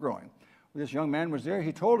that were growing. This young man was there.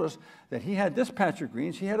 He told us that he had this patch of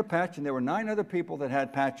greens. He had a patch, and there were 9 other people that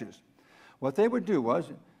had patches. What they would do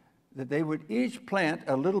was that they would each plant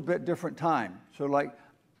a little bit different time. So like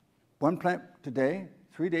one plant today,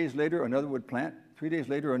 3 days later another would plant, 3 days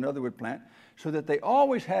later another would plant, so that they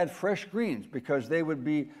always had fresh greens because they would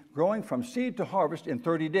be growing from seed to harvest in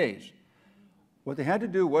 30 days. What they had to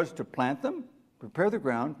do was to plant them, prepare the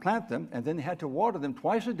ground, plant them, and then they had to water them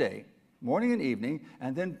twice a day, morning and evening,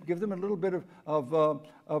 and then give them a little bit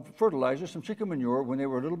of fertilizer, some chicken manure when they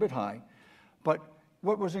were a little bit high. But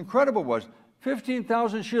what was incredible was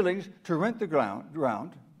 15,000 shillings to rent the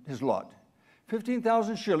ground, his lot,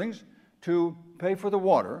 15,000 shillings to pay for the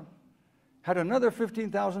water, had another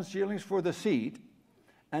 15,000 shillings for the seed,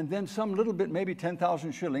 and then some little bit, maybe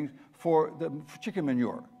 10,000 shillings for the chicken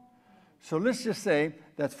manure. So let's just say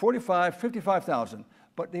that's 55,000.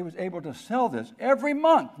 But he was able to sell this every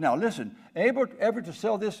month. Now listen, able to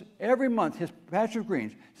sell this every month, his patch of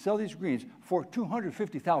greens, sell these greens for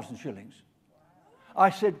 250,000 shillings. I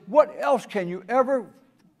said, what else can you ever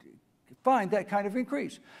find that kind of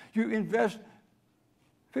increase. You invest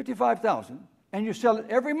 $55,000 and you sell it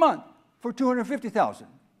every month for $250,000.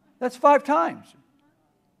 That's 5 times.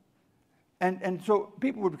 And so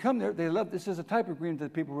people would come there. They love this is a type of green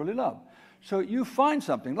that people really love. So you find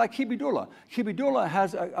something like Kibidula. Kibidula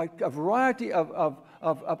has a variety of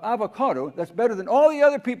avocado that's better than all the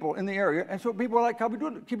other people in the area. And so people like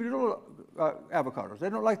Kibidula avocados. They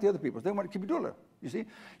don't like the other people's. They want Kibidula, you see.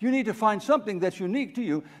 You need to find something that's unique to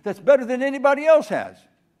you that's better than anybody else has.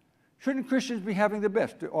 Shouldn't Christians be having the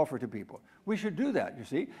best to offer to people? We should do that, you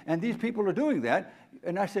see. And these people are doing that.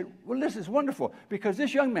 And I said, well, this is wonderful because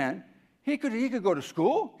this young man, he could go to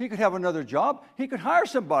school, he could have another job, he could hire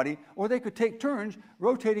somebody, or they could take turns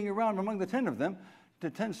rotating around among the 10 of them, to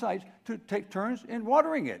 10 sites, to take turns in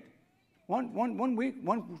watering it. One week,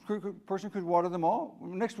 one person could water them all.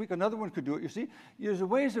 Next week, another one could do it, you see. There's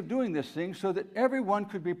ways of doing this thing so that everyone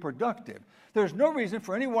could be productive. There's no reason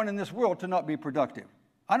for anyone in this world to not be productive.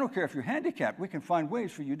 I don't care if you're handicapped. We can find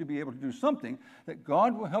ways for you to be able to do something, that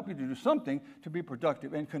God will help you to do something to be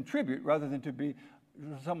productive and contribute rather than to be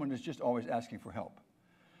someone that's just always asking for help.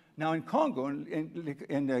 Now in Congo,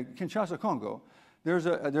 in Kinshasa, Congo, there's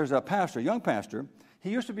a pastor, young pastor.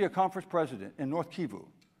 He used to be a conference president in North Kivu.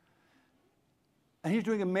 And he's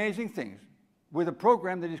doing amazing things with a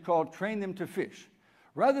program that he's called Train Them to Fish.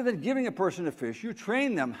 Rather than giving a person a fish, you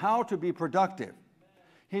train them how to be productive.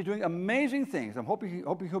 He's doing amazing things. I'm hoping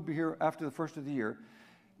he'll be here after the first of the year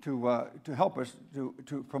to help us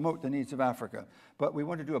to promote the needs of Africa. But we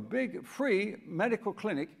want to do a big free medical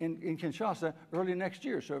clinic in Kinshasa early next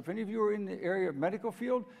year. So if any of you are in the area of medical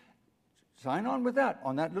field, sign on with that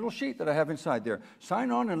on that little sheet that I have inside there. Sign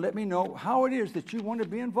on and let me know how it is that you want to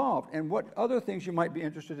be involved and what other things you might be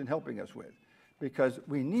interested in helping us with, because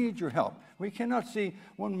we need your help. We cannot see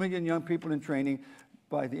 1 million young people in training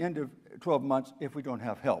by the end of 12 months if we don't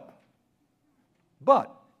have help.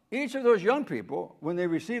 But each of those young people, when they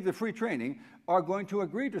receive the free training, are going to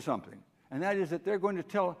agree to something. And that is that they're going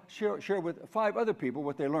to share with 5 other people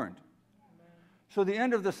what they learned. So the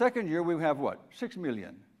end of the second year, we have what? 6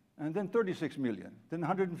 million. And then 36 million. Then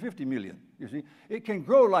 150 million. You see, it can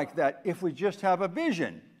grow like that if we just have a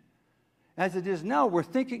vision. As it is now, we're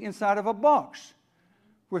thinking inside of a box.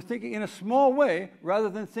 We're thinking in a small way rather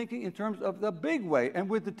than thinking in terms of the big way. And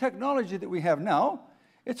with the technology that we have now,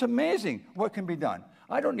 it's amazing what can be done.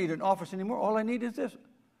 I don't need an office anymore. All I need is this.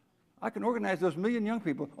 I can organize those 1 million young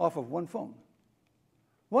people off of one phone.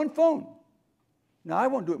 One phone. Now, I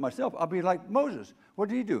won't do it myself. I'll be like Moses. What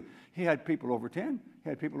did he do? He had people over 10. He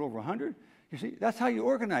had people over 100. You see, that's how you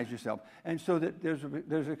organize yourself. And so that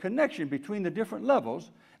there's a connection between the different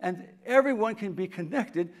levels, and everyone can be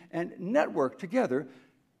connected and network together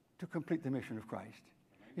to complete the mission of Christ.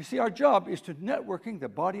 You see, our job is to networking the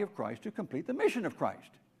body of Christ to complete the mission of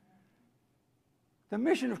Christ. The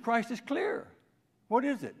mission of Christ is clear. What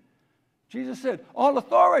is it? Jesus said, all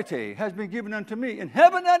authority has been given unto me in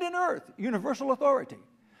heaven and in earth, universal authority.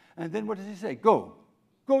 And then what does he say? Go.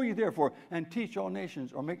 Go ye therefore and teach all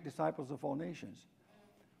nations, or make disciples of all nations.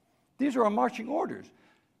 These are our marching orders.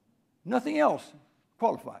 Nothing else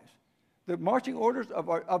qualifies. The marching orders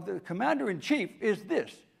of the commander-in-chief is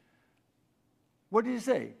this. What did he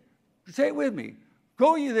say? Say it with me.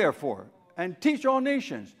 Go ye therefore and teach all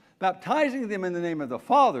nations, baptizing them in the name of the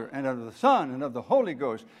Father and of the Son and of the Holy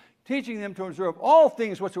Ghost, teaching them to observe all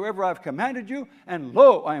things whatsoever I have commanded you, and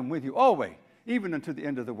lo, I am with you always, even unto the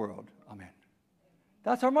end of the world. Amen.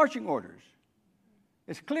 That's our marching orders.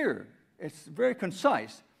 It's clear. It's very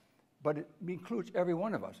concise, but it includes every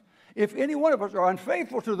one of us. If any one of us are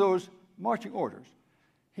unfaithful to those marching orders,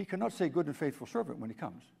 he cannot say, good and faithful servant, when he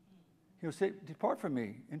comes. He'll say, depart from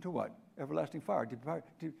me into what? Everlasting fire.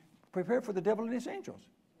 Prepare for the devil and his angels.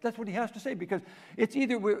 That's what he has to say, because it's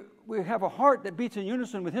either we have a heart that beats in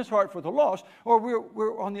unison with his heart for the lost, or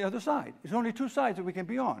we're on the other side. There's only 2 sides that we can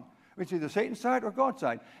be on. It's either Satan's side or God's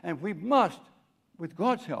side. And we must, with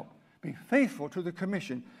God's help, be faithful to the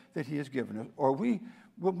commission that he has given us, or we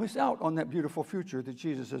will miss out on that beautiful future that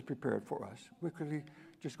Jesus has prepared for us. We're quickly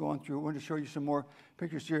just going through. I want to show you some more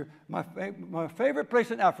pictures here. My favorite place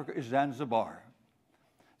in Africa is Zanzibar.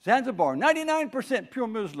 Zanzibar, 99% pure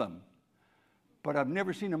Muslim. But I've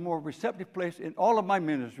never seen a more receptive place in all of my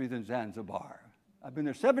ministry than Zanzibar. I've been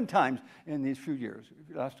there 7 times in these few years,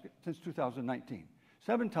 since 2019.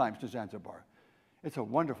 7 times to Zanzibar. It's a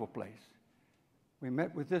wonderful place. We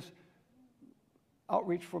met with this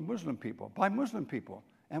outreach for Muslim people, by Muslim people,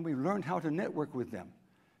 and we learned how to network with them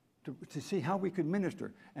to see how we could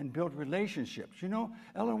minister and build relationships. You know,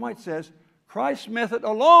 Ellen White says, Christ's method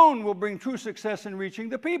alone will bring true success in reaching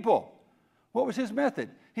the people. What was his method?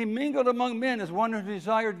 He mingled among men as one who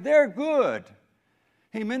desired their good.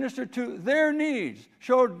 He ministered to their needs,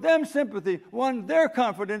 showed them sympathy, won their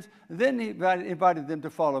confidence, then he invited them to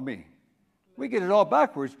follow me. We get it all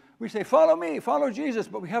backwards. We say, follow me, follow Jesus,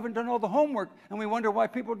 but we haven't done all the homework, and we wonder why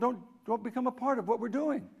people don't become a part of what we're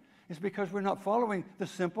doing. It's because we're not following the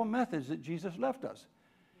simple methods that Jesus left us.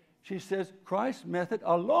 She says, Christ's method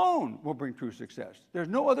alone will bring true success. There's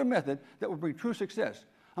no other method that will bring true success.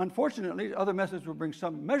 Unfortunately, other methods will bring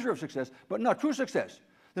some measure of success, but not true success.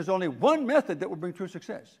 There's only one method that will bring true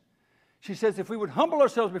success. She says, if we would humble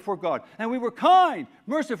ourselves before God, and we were kind,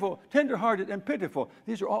 merciful, tenderhearted, and pitiful,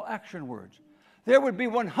 these are all action words, there would be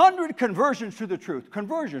 100 conversions to the truth.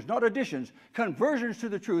 Conversions, not additions. Conversions to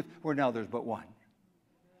the truth, where now there's but one.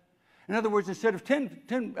 In other words, instead of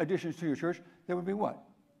 10 additions to your church, there would be what?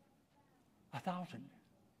 1,000.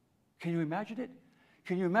 Can you imagine it?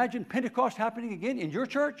 Can you imagine Pentecost happening again in your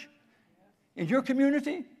church? In your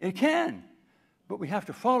community? It can. But we have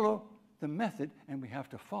to follow the method, and we have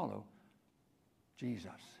to follow Jesus.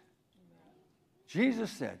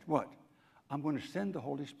 Jesus said, what? I'm going to send the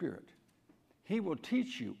Holy Spirit. He will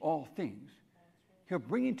teach you all things. He'll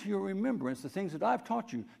bring into your remembrance the things that I've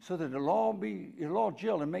taught you so that it'll all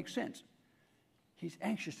gel and make sense. He's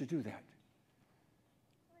anxious to do that.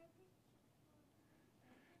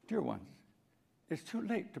 Dear ones, it's too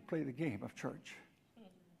late to play the game of church.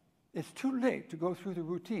 It's too late to go through the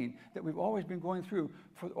routine that we've always been going through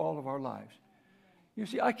for all of our lives. You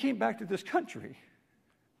see, I came back to this country.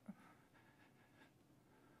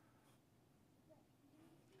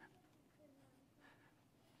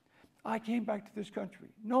 I came back to this country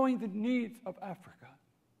knowing the needs of Africa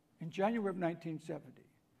in January of 1970.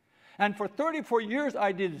 And for 34 years,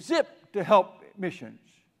 I did zip to help missions.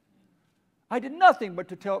 I did nothing but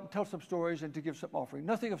to tell some stories and to give some offering,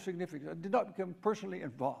 nothing of significance. I did not become personally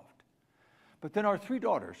involved. But then our 3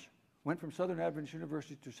 daughters went from Southern Adventist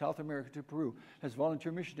University to South America to Peru as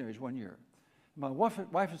volunteer missionaries 1 year. My wife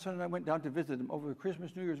and son and I went down to visit them over the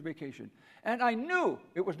Christmas, New Year's vacation. And I knew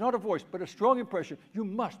it was not a voice, but a strong impression. You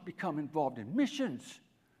must become involved in missions.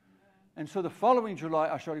 And so the following July,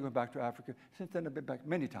 I started going back to Africa. Since then, I've been back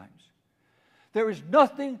many times. There is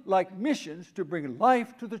nothing like missions to bring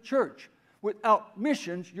life to the church. Without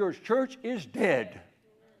missions, your church is dead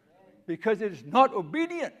because it is not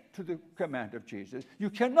obedient to the command of Jesus. You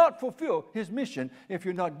cannot fulfill his mission if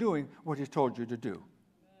you're not doing what he's told you to do.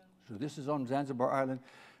 So this is on Zanzibar Island.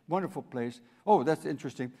 Wonderful place. Oh, that's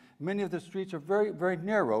interesting. Many of the streets are very, very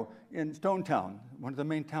narrow in Stone Town, one of the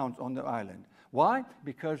main towns on the island. Why?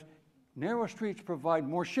 Because narrow streets provide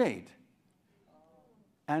more shade.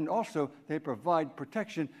 And also, they provide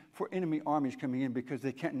protection for enemy armies coming in because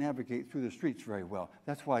they can't navigate through the streets very well.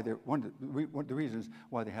 That's why they're one of the reasons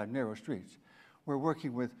why they have narrow streets. We're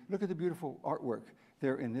working with, look at the beautiful artwork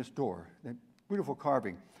there in this door, that beautiful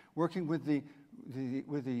carving. Working with the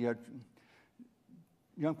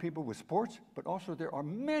young people with sports, but also there are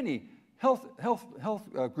many health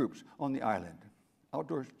groups on the island.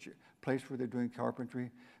 Outdoor place where they're doing carpentry,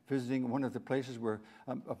 visiting one of the places where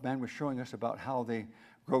a man was showing us about how they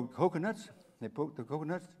grow coconuts. They poke the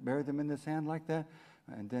coconuts, bury them in the sand like that,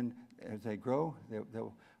 and then as they grow,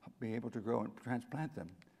 they'll be able to grow and transplant them.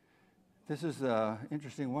 This is an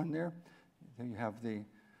interesting one there. There you have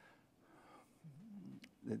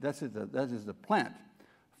that is the plant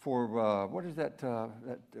for, what is that,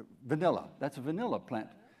 vanilla. That's a vanilla plant.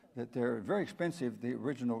 That they're very expensive, the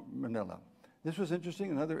original vanilla. This was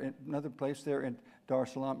interesting, another place there in Dar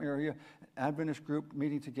es Salaam area, Adventist group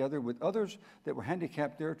meeting together with others that were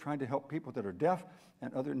handicapped there, trying to help people that are deaf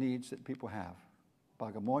and other needs that people have.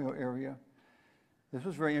 Bagamoyo area. This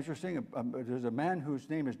was very interesting. There's a man whose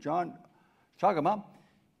name is John Chagama.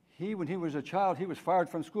 When he was a child, he was fired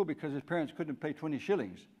from school because his parents couldn't pay 20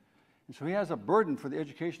 shillings. And so he has a burden for the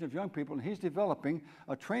education of young people, and he's developing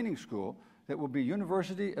a training school that will be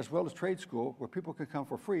university as well as trade school where people can come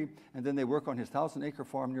for free, and then they work on his 1,000-acre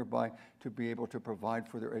farm nearby to be able to provide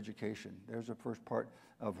for their education. There's the first part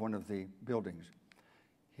of one of the buildings.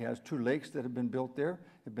 He has 2 lakes that have been built there,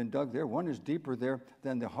 have been dug there. One is deeper there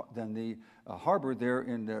than the harbor there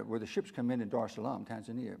where the ships come in Dar es Salaam,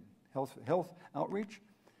 Tanzania. Health outreach,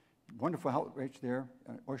 wonderful outreach there,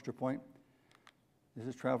 Oyster Point. This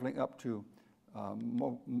is traveling up to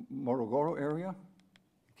Morogoro area,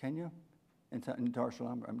 Kenya. In Dar es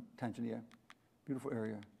Salaam, Tanzania. Beautiful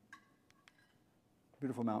area.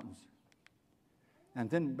 Beautiful mountains. And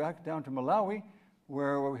then back down to Malawi,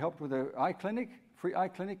 where we helped with an eye clinic, free eye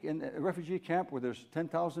clinic in a refugee camp where there's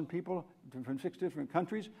 10,000 people from 6 different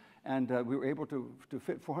countries, and we were able to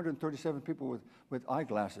fit 437 people with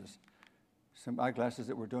eyeglasses. Some eyeglasses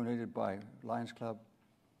that were donated by Lions Club.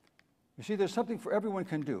 You see, there's something for everyone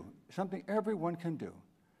can do, something everyone can do.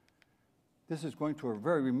 This is going to a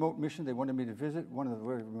very remote mission. They wanted me to visit one of the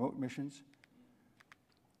very remote missions.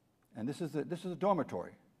 And this is a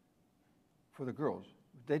dormitory for the girls.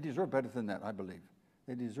 They deserve better than that, I believe.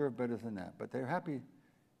 They deserve better than that. But they're happy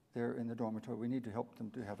they're in the dormitory. We need to help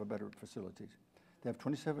them to have a better facilities. They have a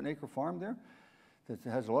 27-acre farm there that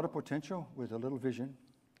has a lot of potential with a little vision.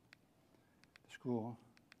 School.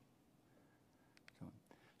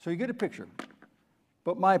 So you get a picture.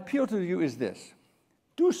 But my appeal to you is this.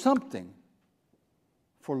 Do something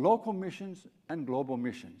for local missions and global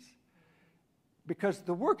missions. Because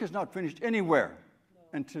the work is not finished anywhere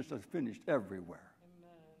until it's finished everywhere.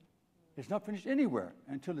 It's not finished anywhere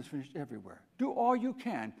until it's finished everywhere. Do all you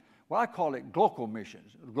can. Well, I call it global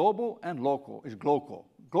missions. Global and local is global.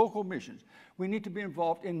 Global missions. We need to be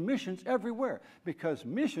involved in missions everywhere because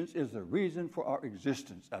missions is the reason for our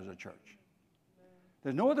existence as a church.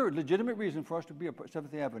 There's no other legitimate reason for us to be a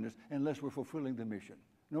Seventh-day Adventist unless we're fulfilling the mission.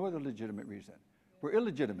 No other legitimate reason. We're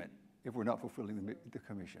illegitimate if we're not fulfilling the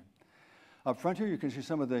commission. Up front here, you can see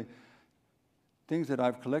some of the things that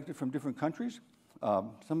I've collected from different countries.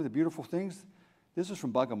 Some of the beautiful things. This is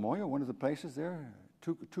from Bagamoyo, one of the places there.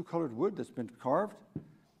 Two-colored wood that's been carved.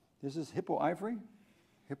 This is hippo ivory,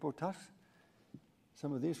 hippo tusks.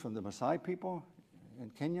 Some of these from the Maasai people in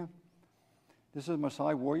Kenya. This is a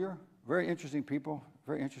Maasai warrior. Very interesting people,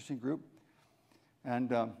 very interesting group.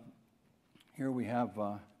 And here we have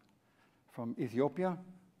from Ethiopia,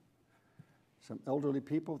 some elderly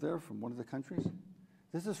people there from one of the countries.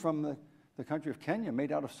 This is from the country of Kenya,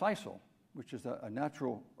 made out of sisal, which is a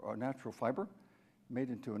natural fiber, made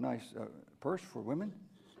into a nice purse for women.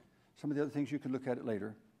 Some of the other things you can look at it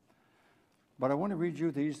later. But I want to read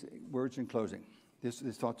you these words in closing, these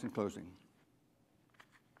thoughts in closing.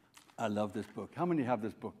 I love this book. How many have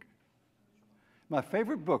this book? My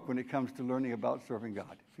favorite book when it comes to learning about serving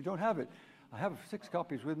God. If you don't have it, I have 6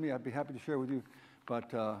 copies with me. I'd be happy to share with you.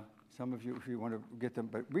 But some of you, if you want to get them,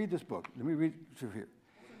 but read this book. Let me read through here.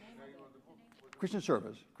 Christian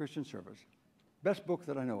Service. Best book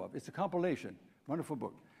that I know of. It's a compilation. Wonderful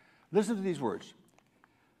book. Listen to these words.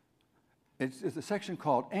 It's a section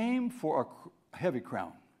called Aim for a Heavy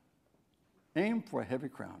Crown. Aim for a heavy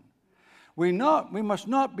crown. We must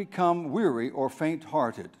not become weary or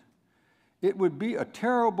faint-hearted. It would be a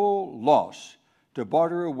terrible loss to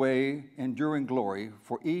barter away enduring glory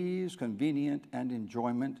for ease, convenience, and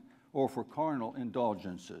enjoyment, or for carnal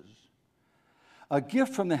indulgences. A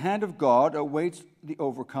gift from the hand of God awaits the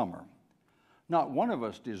overcomer. Not one of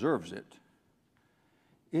us deserves it.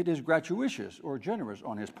 It is gratuitous or generous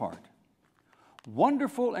on his part.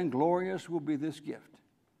 Wonderful and glorious will be this gift,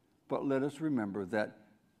 but let us remember that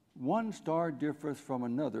one star differeth from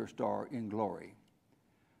another star in glory.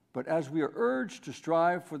 But as we are urged to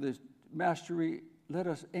strive for this mastery, let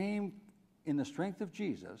us aim in the strength of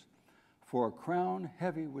Jesus for a crown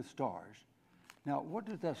heavy with stars. Now, what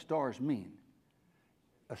does that stars mean?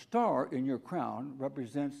 A star in your crown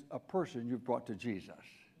represents a person you've brought to Jesus.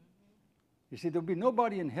 You see, there'll be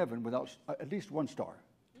nobody in heaven without at least one star.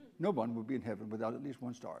 No one would be in heaven without at least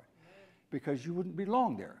one star because you wouldn't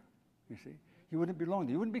belong there, you see. You wouldn't belong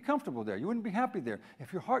there. You wouldn't be comfortable there. You wouldn't be happy there.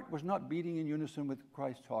 If your heart was not beating in unison with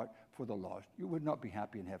Christ's heart for the lost, you would not be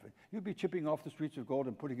happy in heaven. You'd be chipping off the streets of gold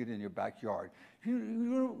and putting it in your backyard. You're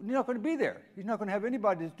not going to be there. He's not going to have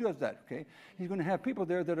anybody that does that, okay? He's going to have people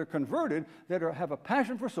there that are converted, that have a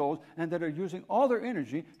passion for souls, and that are using all their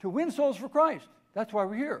energy to win souls for Christ. That's why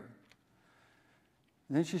we're here.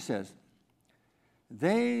 And then she says,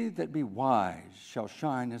 they that be wise shall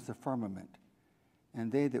shine as the firmament, and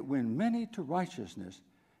they that win many to righteousness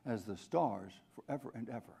as the stars forever and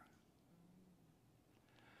ever.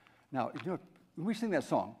 Now, you know, when we sing that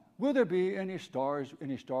song, will there be any stars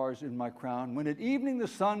in my crown? When at evening the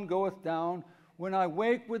sun goeth down, when I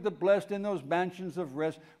wake with the blessed in those mansions of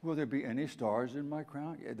rest, will there be any stars in my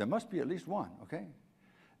crown? Yeah, there must be at least one, okay?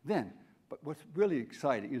 Then, but what's really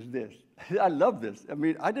exciting is this. I love this. I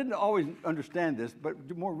mean, I didn't always understand this,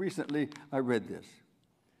 but more recently I read this.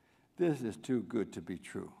 This is too good to be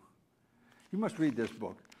true. You must read this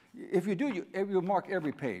book. If you do, you'll mark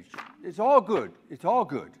every page. It's all good. It's all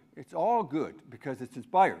good. It's all good because it's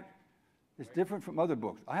inspired. It's different from other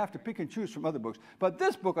books. I have to pick and choose from other books. But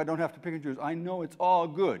this book, I don't have to pick and choose. I know it's all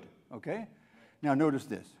good, okay? Now notice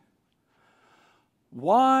this.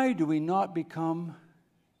 Why do we not become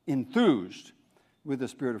enthused with the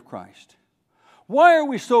Spirit of Christ? Why are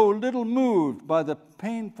we so little moved by the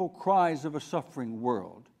painful cries of a suffering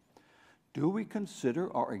world? Do we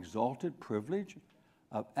consider our exalted privilege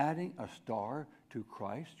of adding a star to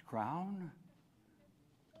Christ's crown?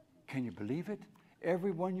 Can you believe it?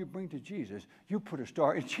 Everyone you bring to Jesus, you put a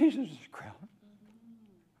star in Jesus' crown.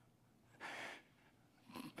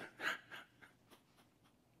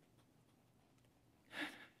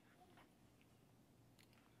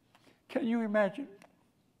 Can you imagine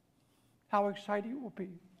how exciting it will be?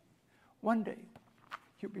 One day,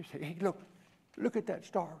 you'll be saying, hey, look at that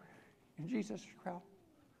star in Jesus' crown.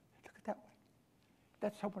 Look at that one.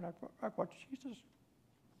 That's someone I brought to Jesus.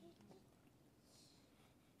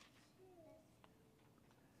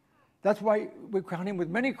 That's why we crown him with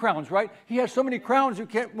many crowns, right? He has so many crowns,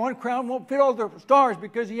 one crown won't fit all the stars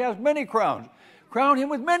because he has many crowns. Crown him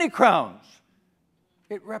with many crowns.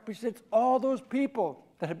 It represents all those people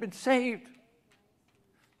that have been saved.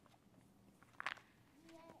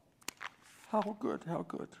 How good, how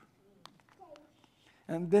good.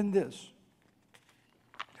 And then this.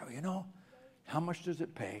 So, how much does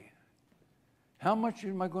it pay? How much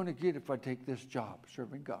am I going to get if I take this job,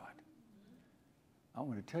 serving God? I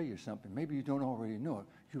want to tell you something. Maybe you don't already know it.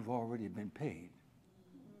 You've already been paid.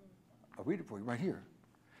 I'll read it for you right here.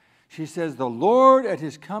 She says, the Lord at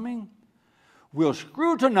his coming will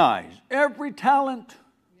scrutinize every talent.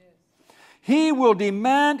 Yes. He will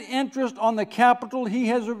demand interest on the capital he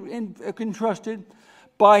has entrusted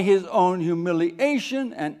by his own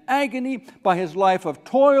humiliation and agony, by his life of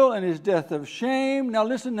toil and his death of shame. Now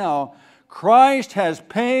listen now. Christ has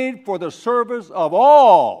paid for the service of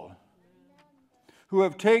all who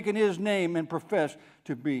have taken his name and profess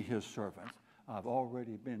to be his servants. I've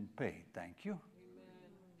already been paid. Thank you. Amen.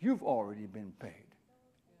 You've already been paid.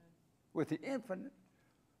 With the infinite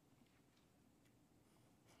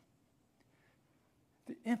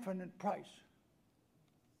price.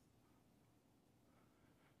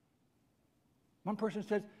 One person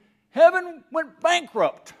says, heaven went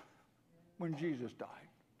bankrupt when Jesus died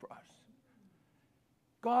for us.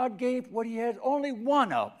 God gave what he had only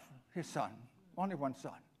one of, his son. Only one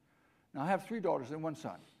son. Now, I have 3 daughters and 1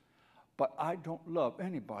 son. But I don't love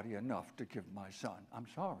anybody enough to give my son. I'm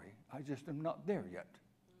sorry. I just am not there yet.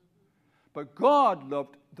 But God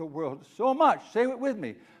loved the world so much. Say it with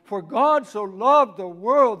me. For God so loved the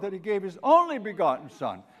world that he gave his only begotten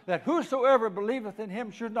Son, that whosoever believeth in him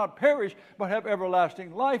should not perish, but have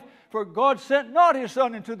everlasting life. For God sent not his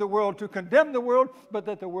Son into the world to condemn the world, but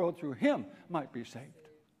that the world through him might be saved.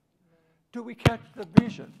 Do we catch the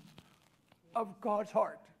vision of God's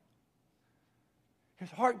heart? His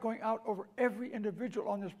heart going out over every individual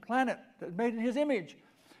on this planet that's made in his image,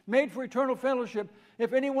 made for eternal fellowship.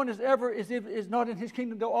 If anyone is not in his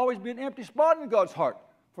kingdom, there'll always be an empty spot in God's heart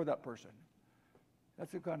for that person.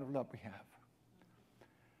 That's the kind of love we have.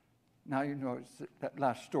 Now you know it's that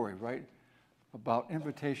last story, right? About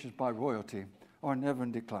invitations by royalty are never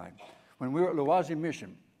in decline. When we were at Loazi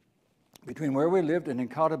Mission, between where we lived and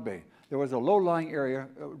Encada Bay, there was a low-lying area,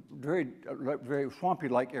 very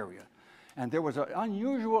swampy-like area. And there was an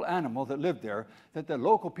unusual animal that lived there that the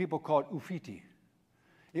local people called ufiti.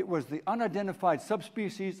 It was the unidentified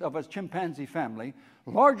subspecies of a chimpanzee family,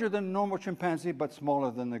 larger than a normal chimpanzee, but smaller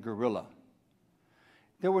than the gorilla.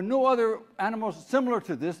 There were no other animals similar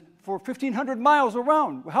to this for 1,500 miles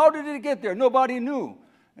around. How did it get there? Nobody knew,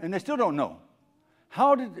 and they still don't know.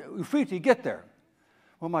 How did ufiti get there?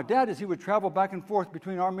 Well, my dad, as he would travel back and forth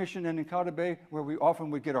between our mission and Encada Bay, where we often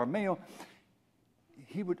would get our mail,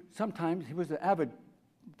 he was an avid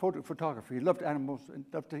photographer. He loved animals and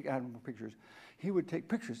loved to take animal pictures. He would take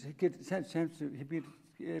pictures.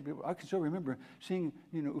 I can still remember seeing,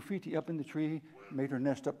 ufiti up in the tree, made her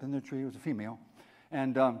nest up in the tree. It was a female.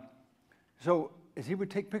 And so as he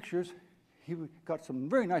would take pictures, got some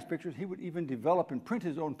very nice pictures. He would even develop and print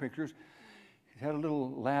his own pictures. He had a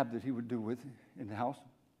little lab that he would do with in the house,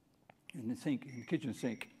 in the sink, in the kitchen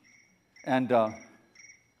sink. And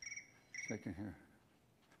second here.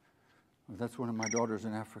 Well, that's one of my daughters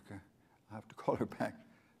in Africa. I have to call her back.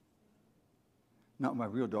 Not my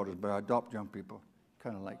real daughters, but I adopt young people,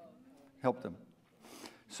 kind of like help them.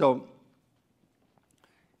 So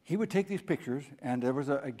he would take these pictures, and there was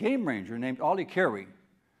a game ranger named Ollie Carey,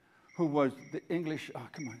 who was the English. Oh,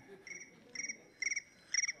 come on.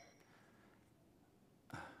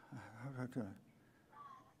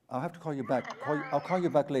 I'll have to call you back. I'll call you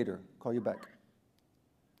back later. Call you back.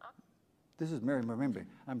 This is Mary Marimbe.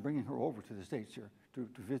 I'm bringing her over to the States here to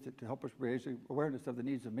visit, to help us raise awareness of the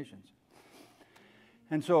needs of missions.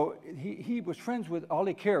 And so he was friends with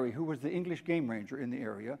Ollie Carey, who was the English game ranger in the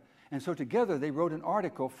area. And so together they wrote an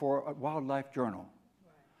article for a wildlife journal.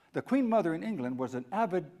 Right. The Queen Mother in England was an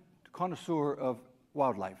avid connoisseur of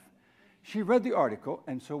wildlife. She read the article,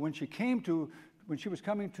 and so when she was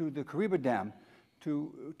coming to the Kariba Dam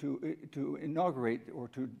to inaugurate or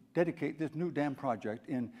to dedicate this new dam project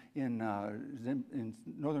in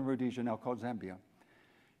northern Rhodesia, now called Zambia.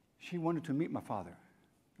 She wanted to meet my father.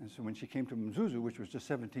 And so when she came to Mzuzu, which was just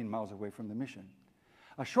 17 miles away from the mission,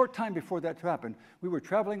 a short time before that happened, we were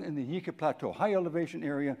traveling in the Yika Plateau, high elevation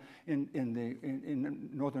area in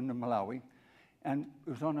northern Malawi. And it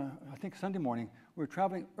was on I think Sunday morning. We were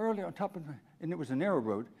traveling early on top of, and it was a narrow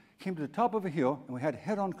road, came to the top of a hill, and we had a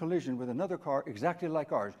head-on collision with another car exactly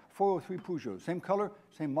like ours, 403 Peugeot, same color,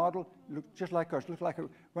 same model, looked just like ours, looked like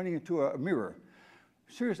running into a mirror.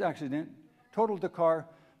 Serious accident, totaled the car.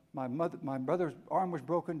 My brother's arm was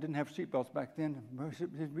broken, didn't have seatbelts back then.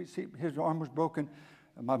 His arm was broken.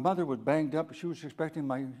 My mother was banged up. She was expecting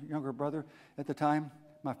my younger brother at the time.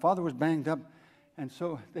 My father was banged up. And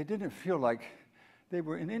so they didn't feel like they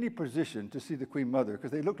were in any position to see the Queen Mother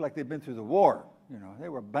because they looked like they'd been through the war. You know, they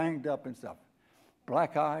were banged up and stuff,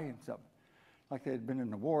 black eye and stuff, like they had been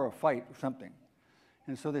in a war or fight or something.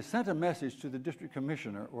 And so they sent a message to the district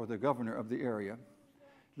commissioner or the governor of the area,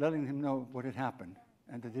 letting him know what had happened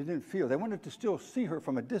and that they didn't feel. They wanted to still see her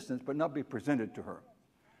from a distance but not be presented to her.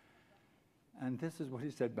 And this is what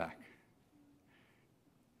he said back.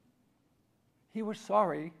 He was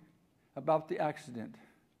sorry about the accident,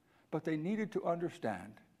 but they needed to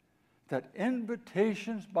understand that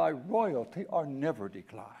invitations by royalty are never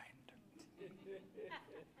declined.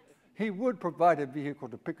 He would provide a vehicle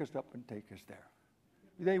to pick us up and take us there.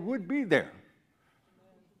 They would be there.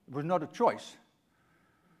 It was not a choice.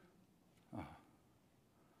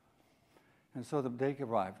 And so the day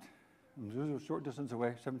arrived. Mzuzu was a short distance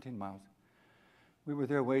away, 17 miles. We were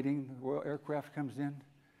there waiting. The Royal Aircraft comes in.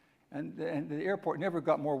 And the airport never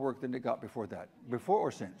got more work than it got before that, before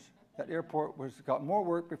or since. That airport got more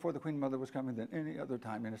work before the Queen Mother was coming than any other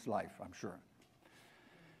time in its life, I'm sure.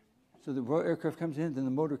 So the Royal Aircraft comes in, then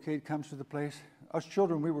the motorcade comes to the place. Us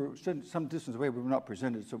children, we were some distance away. We were not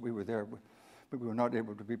presented, so we were there, but we were not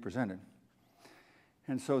able to be presented.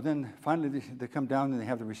 And so then finally they come down and they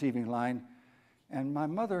have the receiving line. And my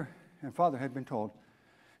mother and father had been told,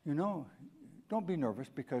 you know, don't be nervous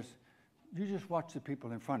because you just watch the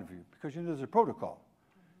people in front of you because you know there's a protocol.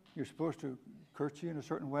 You're supposed to curtsy in a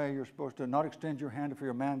certain way. You're supposed to not extend your hand if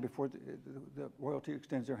you're a man before the royalty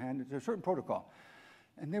extends their hand. There's a certain protocol.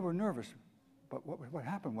 And they were nervous. But what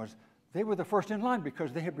happened was they were the first in line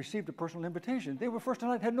because they had received a personal invitation. They were first in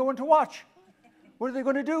line, had no one to watch. What are they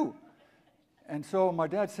going to do? And so my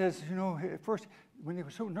dad says, you know, at first, when they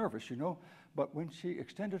were so nervous, you know, but when she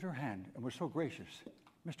extended her hand and was so gracious,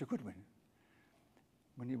 Mr. Goodwin,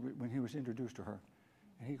 when he was introduced to her,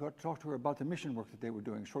 and he got to talk to her about the mission work that they were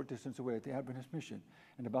doing, short distance away at the Adventist mission,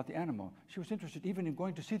 and about the animal. She was interested even in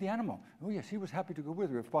going to see the animal. Oh yes, he was happy to go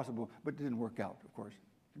with her if possible, but it didn't work out, of course.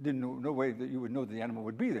 Didn't know, no way that you would know that the animal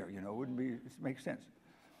would be there, you know, it makes sense.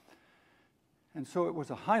 And so it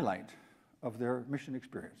was a highlight of their mission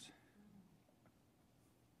experience.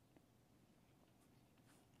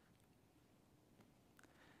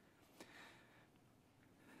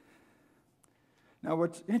 Now,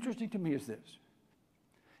 what's interesting to me is this.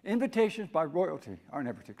 Invitations by royalty are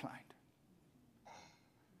never declined.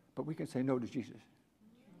 But we can say no to Jesus.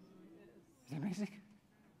 Isn't that amazing?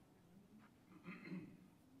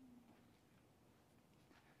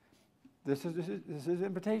 This is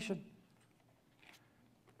invitation.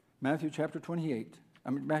 Matthew chapter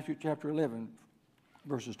 11,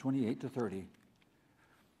 verses 28 to 30.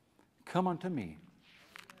 Come unto me,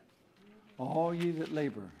 all ye that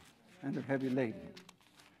labor and are heavy laden,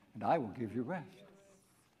 and I will give you rest.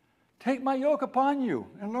 Take my yoke upon you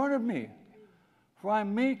and learn of me, for I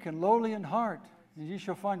am meek and lowly in heart, and ye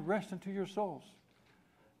shall find rest unto your souls.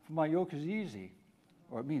 For my yoke is easy,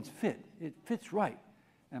 or it means fit. It fits right,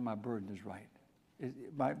 and my burden is right.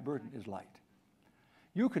 My burden is light.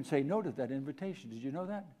 You can say no to that invitation. Did you know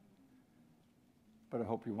that? But I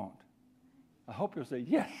hope you won't. I hope you'll say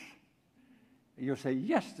yes. You'll say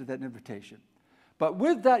yes to that invitation. But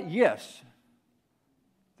with that yes,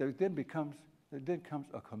 there then comes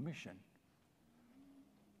a commission.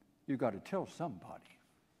 You've got to tell somebody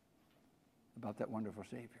about that wonderful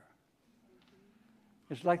Savior.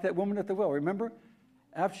 It's like that woman at the well. Remember?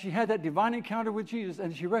 After she had that divine encounter with Jesus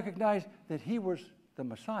and she recognized that he was the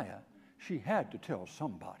Messiah, she had to tell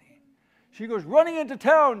somebody. She goes running into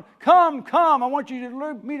town, come, I want you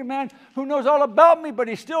to meet a man who knows all about me, but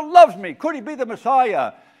he still loves me. Could he be the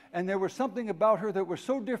Messiah? And there was something about her that was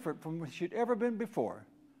so different from what she'd ever been before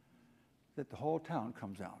that the whole town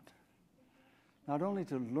comes out. Not only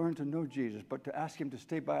to learn to know Jesus, but to ask him to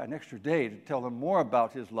stay by an extra day to tell them more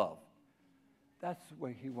about his love. That's the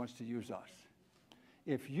way he wants to use us.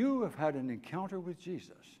 If you have had an encounter with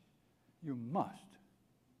Jesus, you must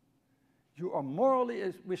You are morally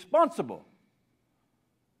responsible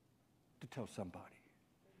to tell somebody.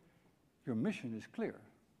 Your mission is clear.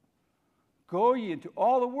 Go ye into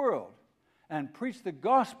all the world and preach the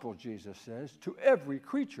gospel, Jesus says, to every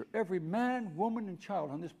creature. Every man, woman, and child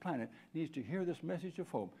on this planet needs to hear this message of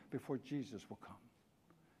hope before Jesus will come.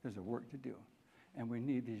 There's a work to do, and we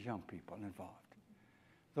need these young people involved.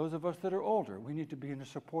 Those of us that are older, we need to be in a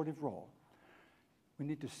supportive role. We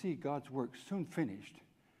need to see God's work soon finished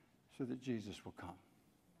so that Jesus will come.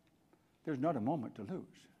 There's not a moment to lose.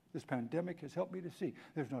 This pandemic has helped me to see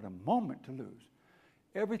there's not a moment to lose.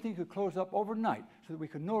 Everything could close up overnight so that we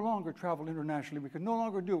could no longer travel internationally. We could no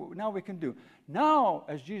longer do what now we can do. Now,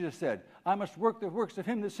 as Jesus said, I must work the works of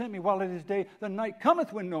him that sent me while it is day. The night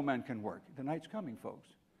cometh when no man can work. The night's coming, folks.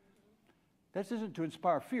 This isn't to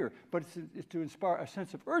inspire fear, but it's to inspire a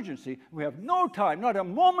sense of urgency. We have no time, not a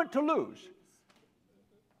moment to lose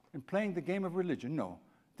in playing the game of religion. No,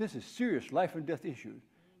 this is serious life and death issues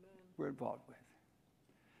we're involved with.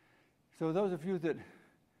 So those of you that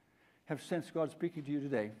have sensed God speaking to you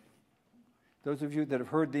today, those of you that have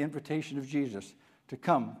heard the invitation of Jesus to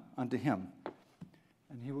come unto him,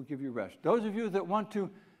 and he will give you rest. Those of you that want to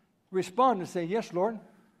respond and say, yes, Lord,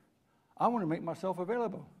 I want to make myself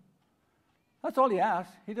available. That's all he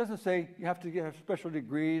asks. He doesn't say you have to have special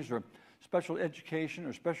degrees or special education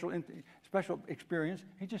or special experience.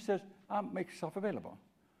 He just says, I'll make yourself available.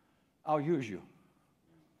 I'll use you.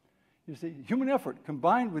 You see, human effort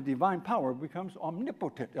combined with divine power becomes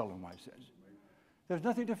omnipotent, Ellen White says. There's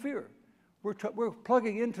nothing to fear. We're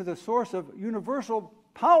plugging into the source of universal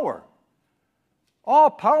power. All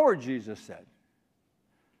power, Jesus said.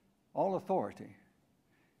 All authority.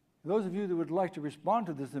 Those of you that would like to respond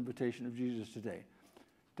to this invitation of Jesus today,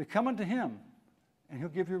 to come unto him, and he'll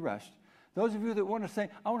give you rest. Those of you that want to say,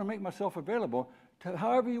 I want to make myself available to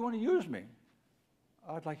however you want to use me,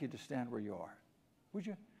 I'd like you to stand where you are. Would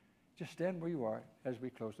you? Just stand where you are as we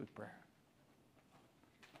close with prayer.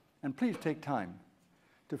 And please take time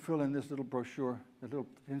to fill in this little brochure, the little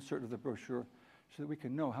insert of the brochure, so that we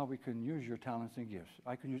can know how we can use your talents and gifts.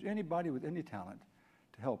 I can use anybody with any talent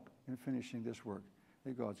to help in finishing this work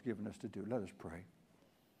that God's given us to do. Let us pray.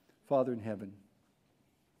 Father in heaven,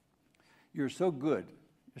 you're so good,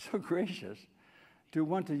 you're so gracious to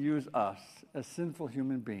want to use us as sinful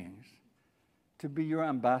human beings to be your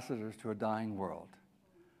ambassadors to a dying world.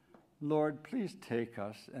 Lord, please take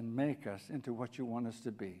us and make us into what you want us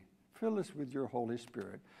to be. Fill us with your Holy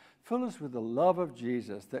Spirit. Fill us with the love of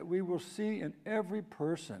Jesus, that we will see in every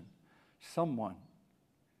person someone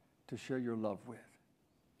to share your love with.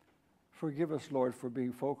 Forgive us, Lord, for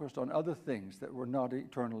being focused on other things that were not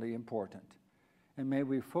eternally important. And may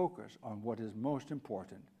we focus on what is most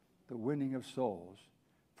important, the winning of souls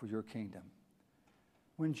for your kingdom.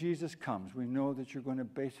 When Jesus comes, we know that you're going to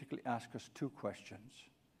basically ask us two questions.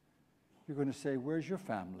 You're going to say, where's your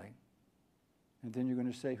family? And then you're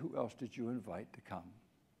going to say, who else did you invite to come?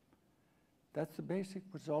 That's the basic,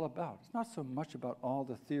 what it's all about. It's not so much about all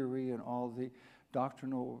the theory and all the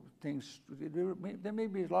doctrinal things. There may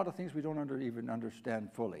be a lot of things we don't even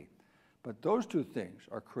understand fully. But those two things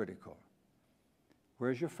are critical.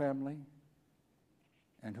 Where's your family?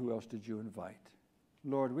 And who else did you invite?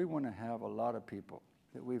 Lord, we want to have a lot of people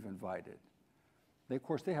that we've invited. Of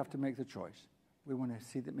course, they have to make the choice. We want to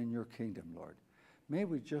see them in your kingdom, Lord. May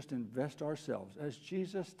we just invest ourselves, as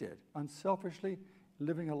Jesus did, unselfishly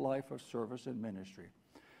living a life of service and ministry,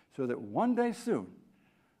 so that one day soon,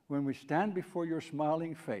 when we stand before your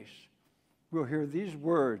smiling face, we'll hear these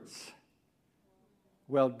words,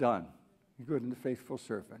 well done, good and faithful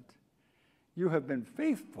servant. You have been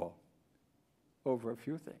faithful over a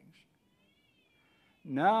few things.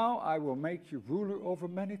 Now I will make you ruler over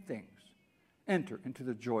many things. Enter into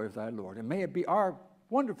the joy of thy Lord. And may it be our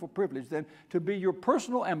wonderful privilege then to be your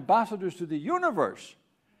personal ambassadors to the universe,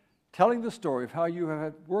 telling the story of how you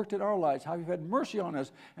have worked in our lives, how you've had mercy on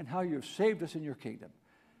us, and how you have saved us in your kingdom.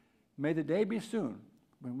 May the day be soon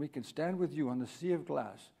when we can stand with you on the sea of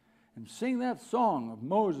glass and sing that song of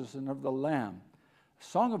Moses and of the Lamb, a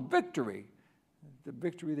song of victory, the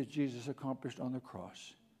victory that Jesus accomplished on the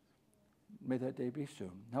cross. May that day be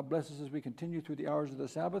soon. Now bless us as we continue through the hours of the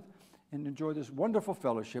Sabbath and enjoy this wonderful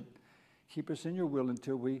fellowship. Keep us in your will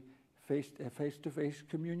until we face-to-face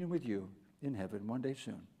communion with you in heaven one day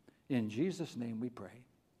soon. In Jesus' name we pray.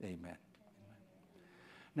 Amen.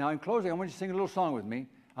 Now in closing, I want you to sing a little song with me.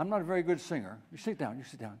 I'm not a very good singer. You sit down.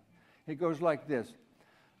 It goes like this.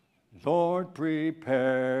 Lord,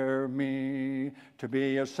 prepare me to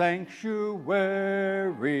be a sanctuary,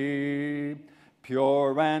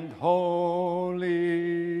 pure and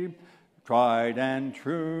holy, tried and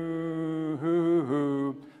true,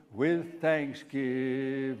 with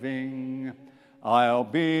thanksgiving. I'll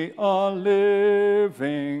be a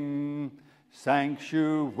living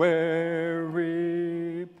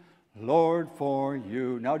sanctuary, Lord, for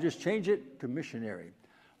you. Now just change it to missionary.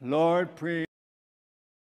 Lord,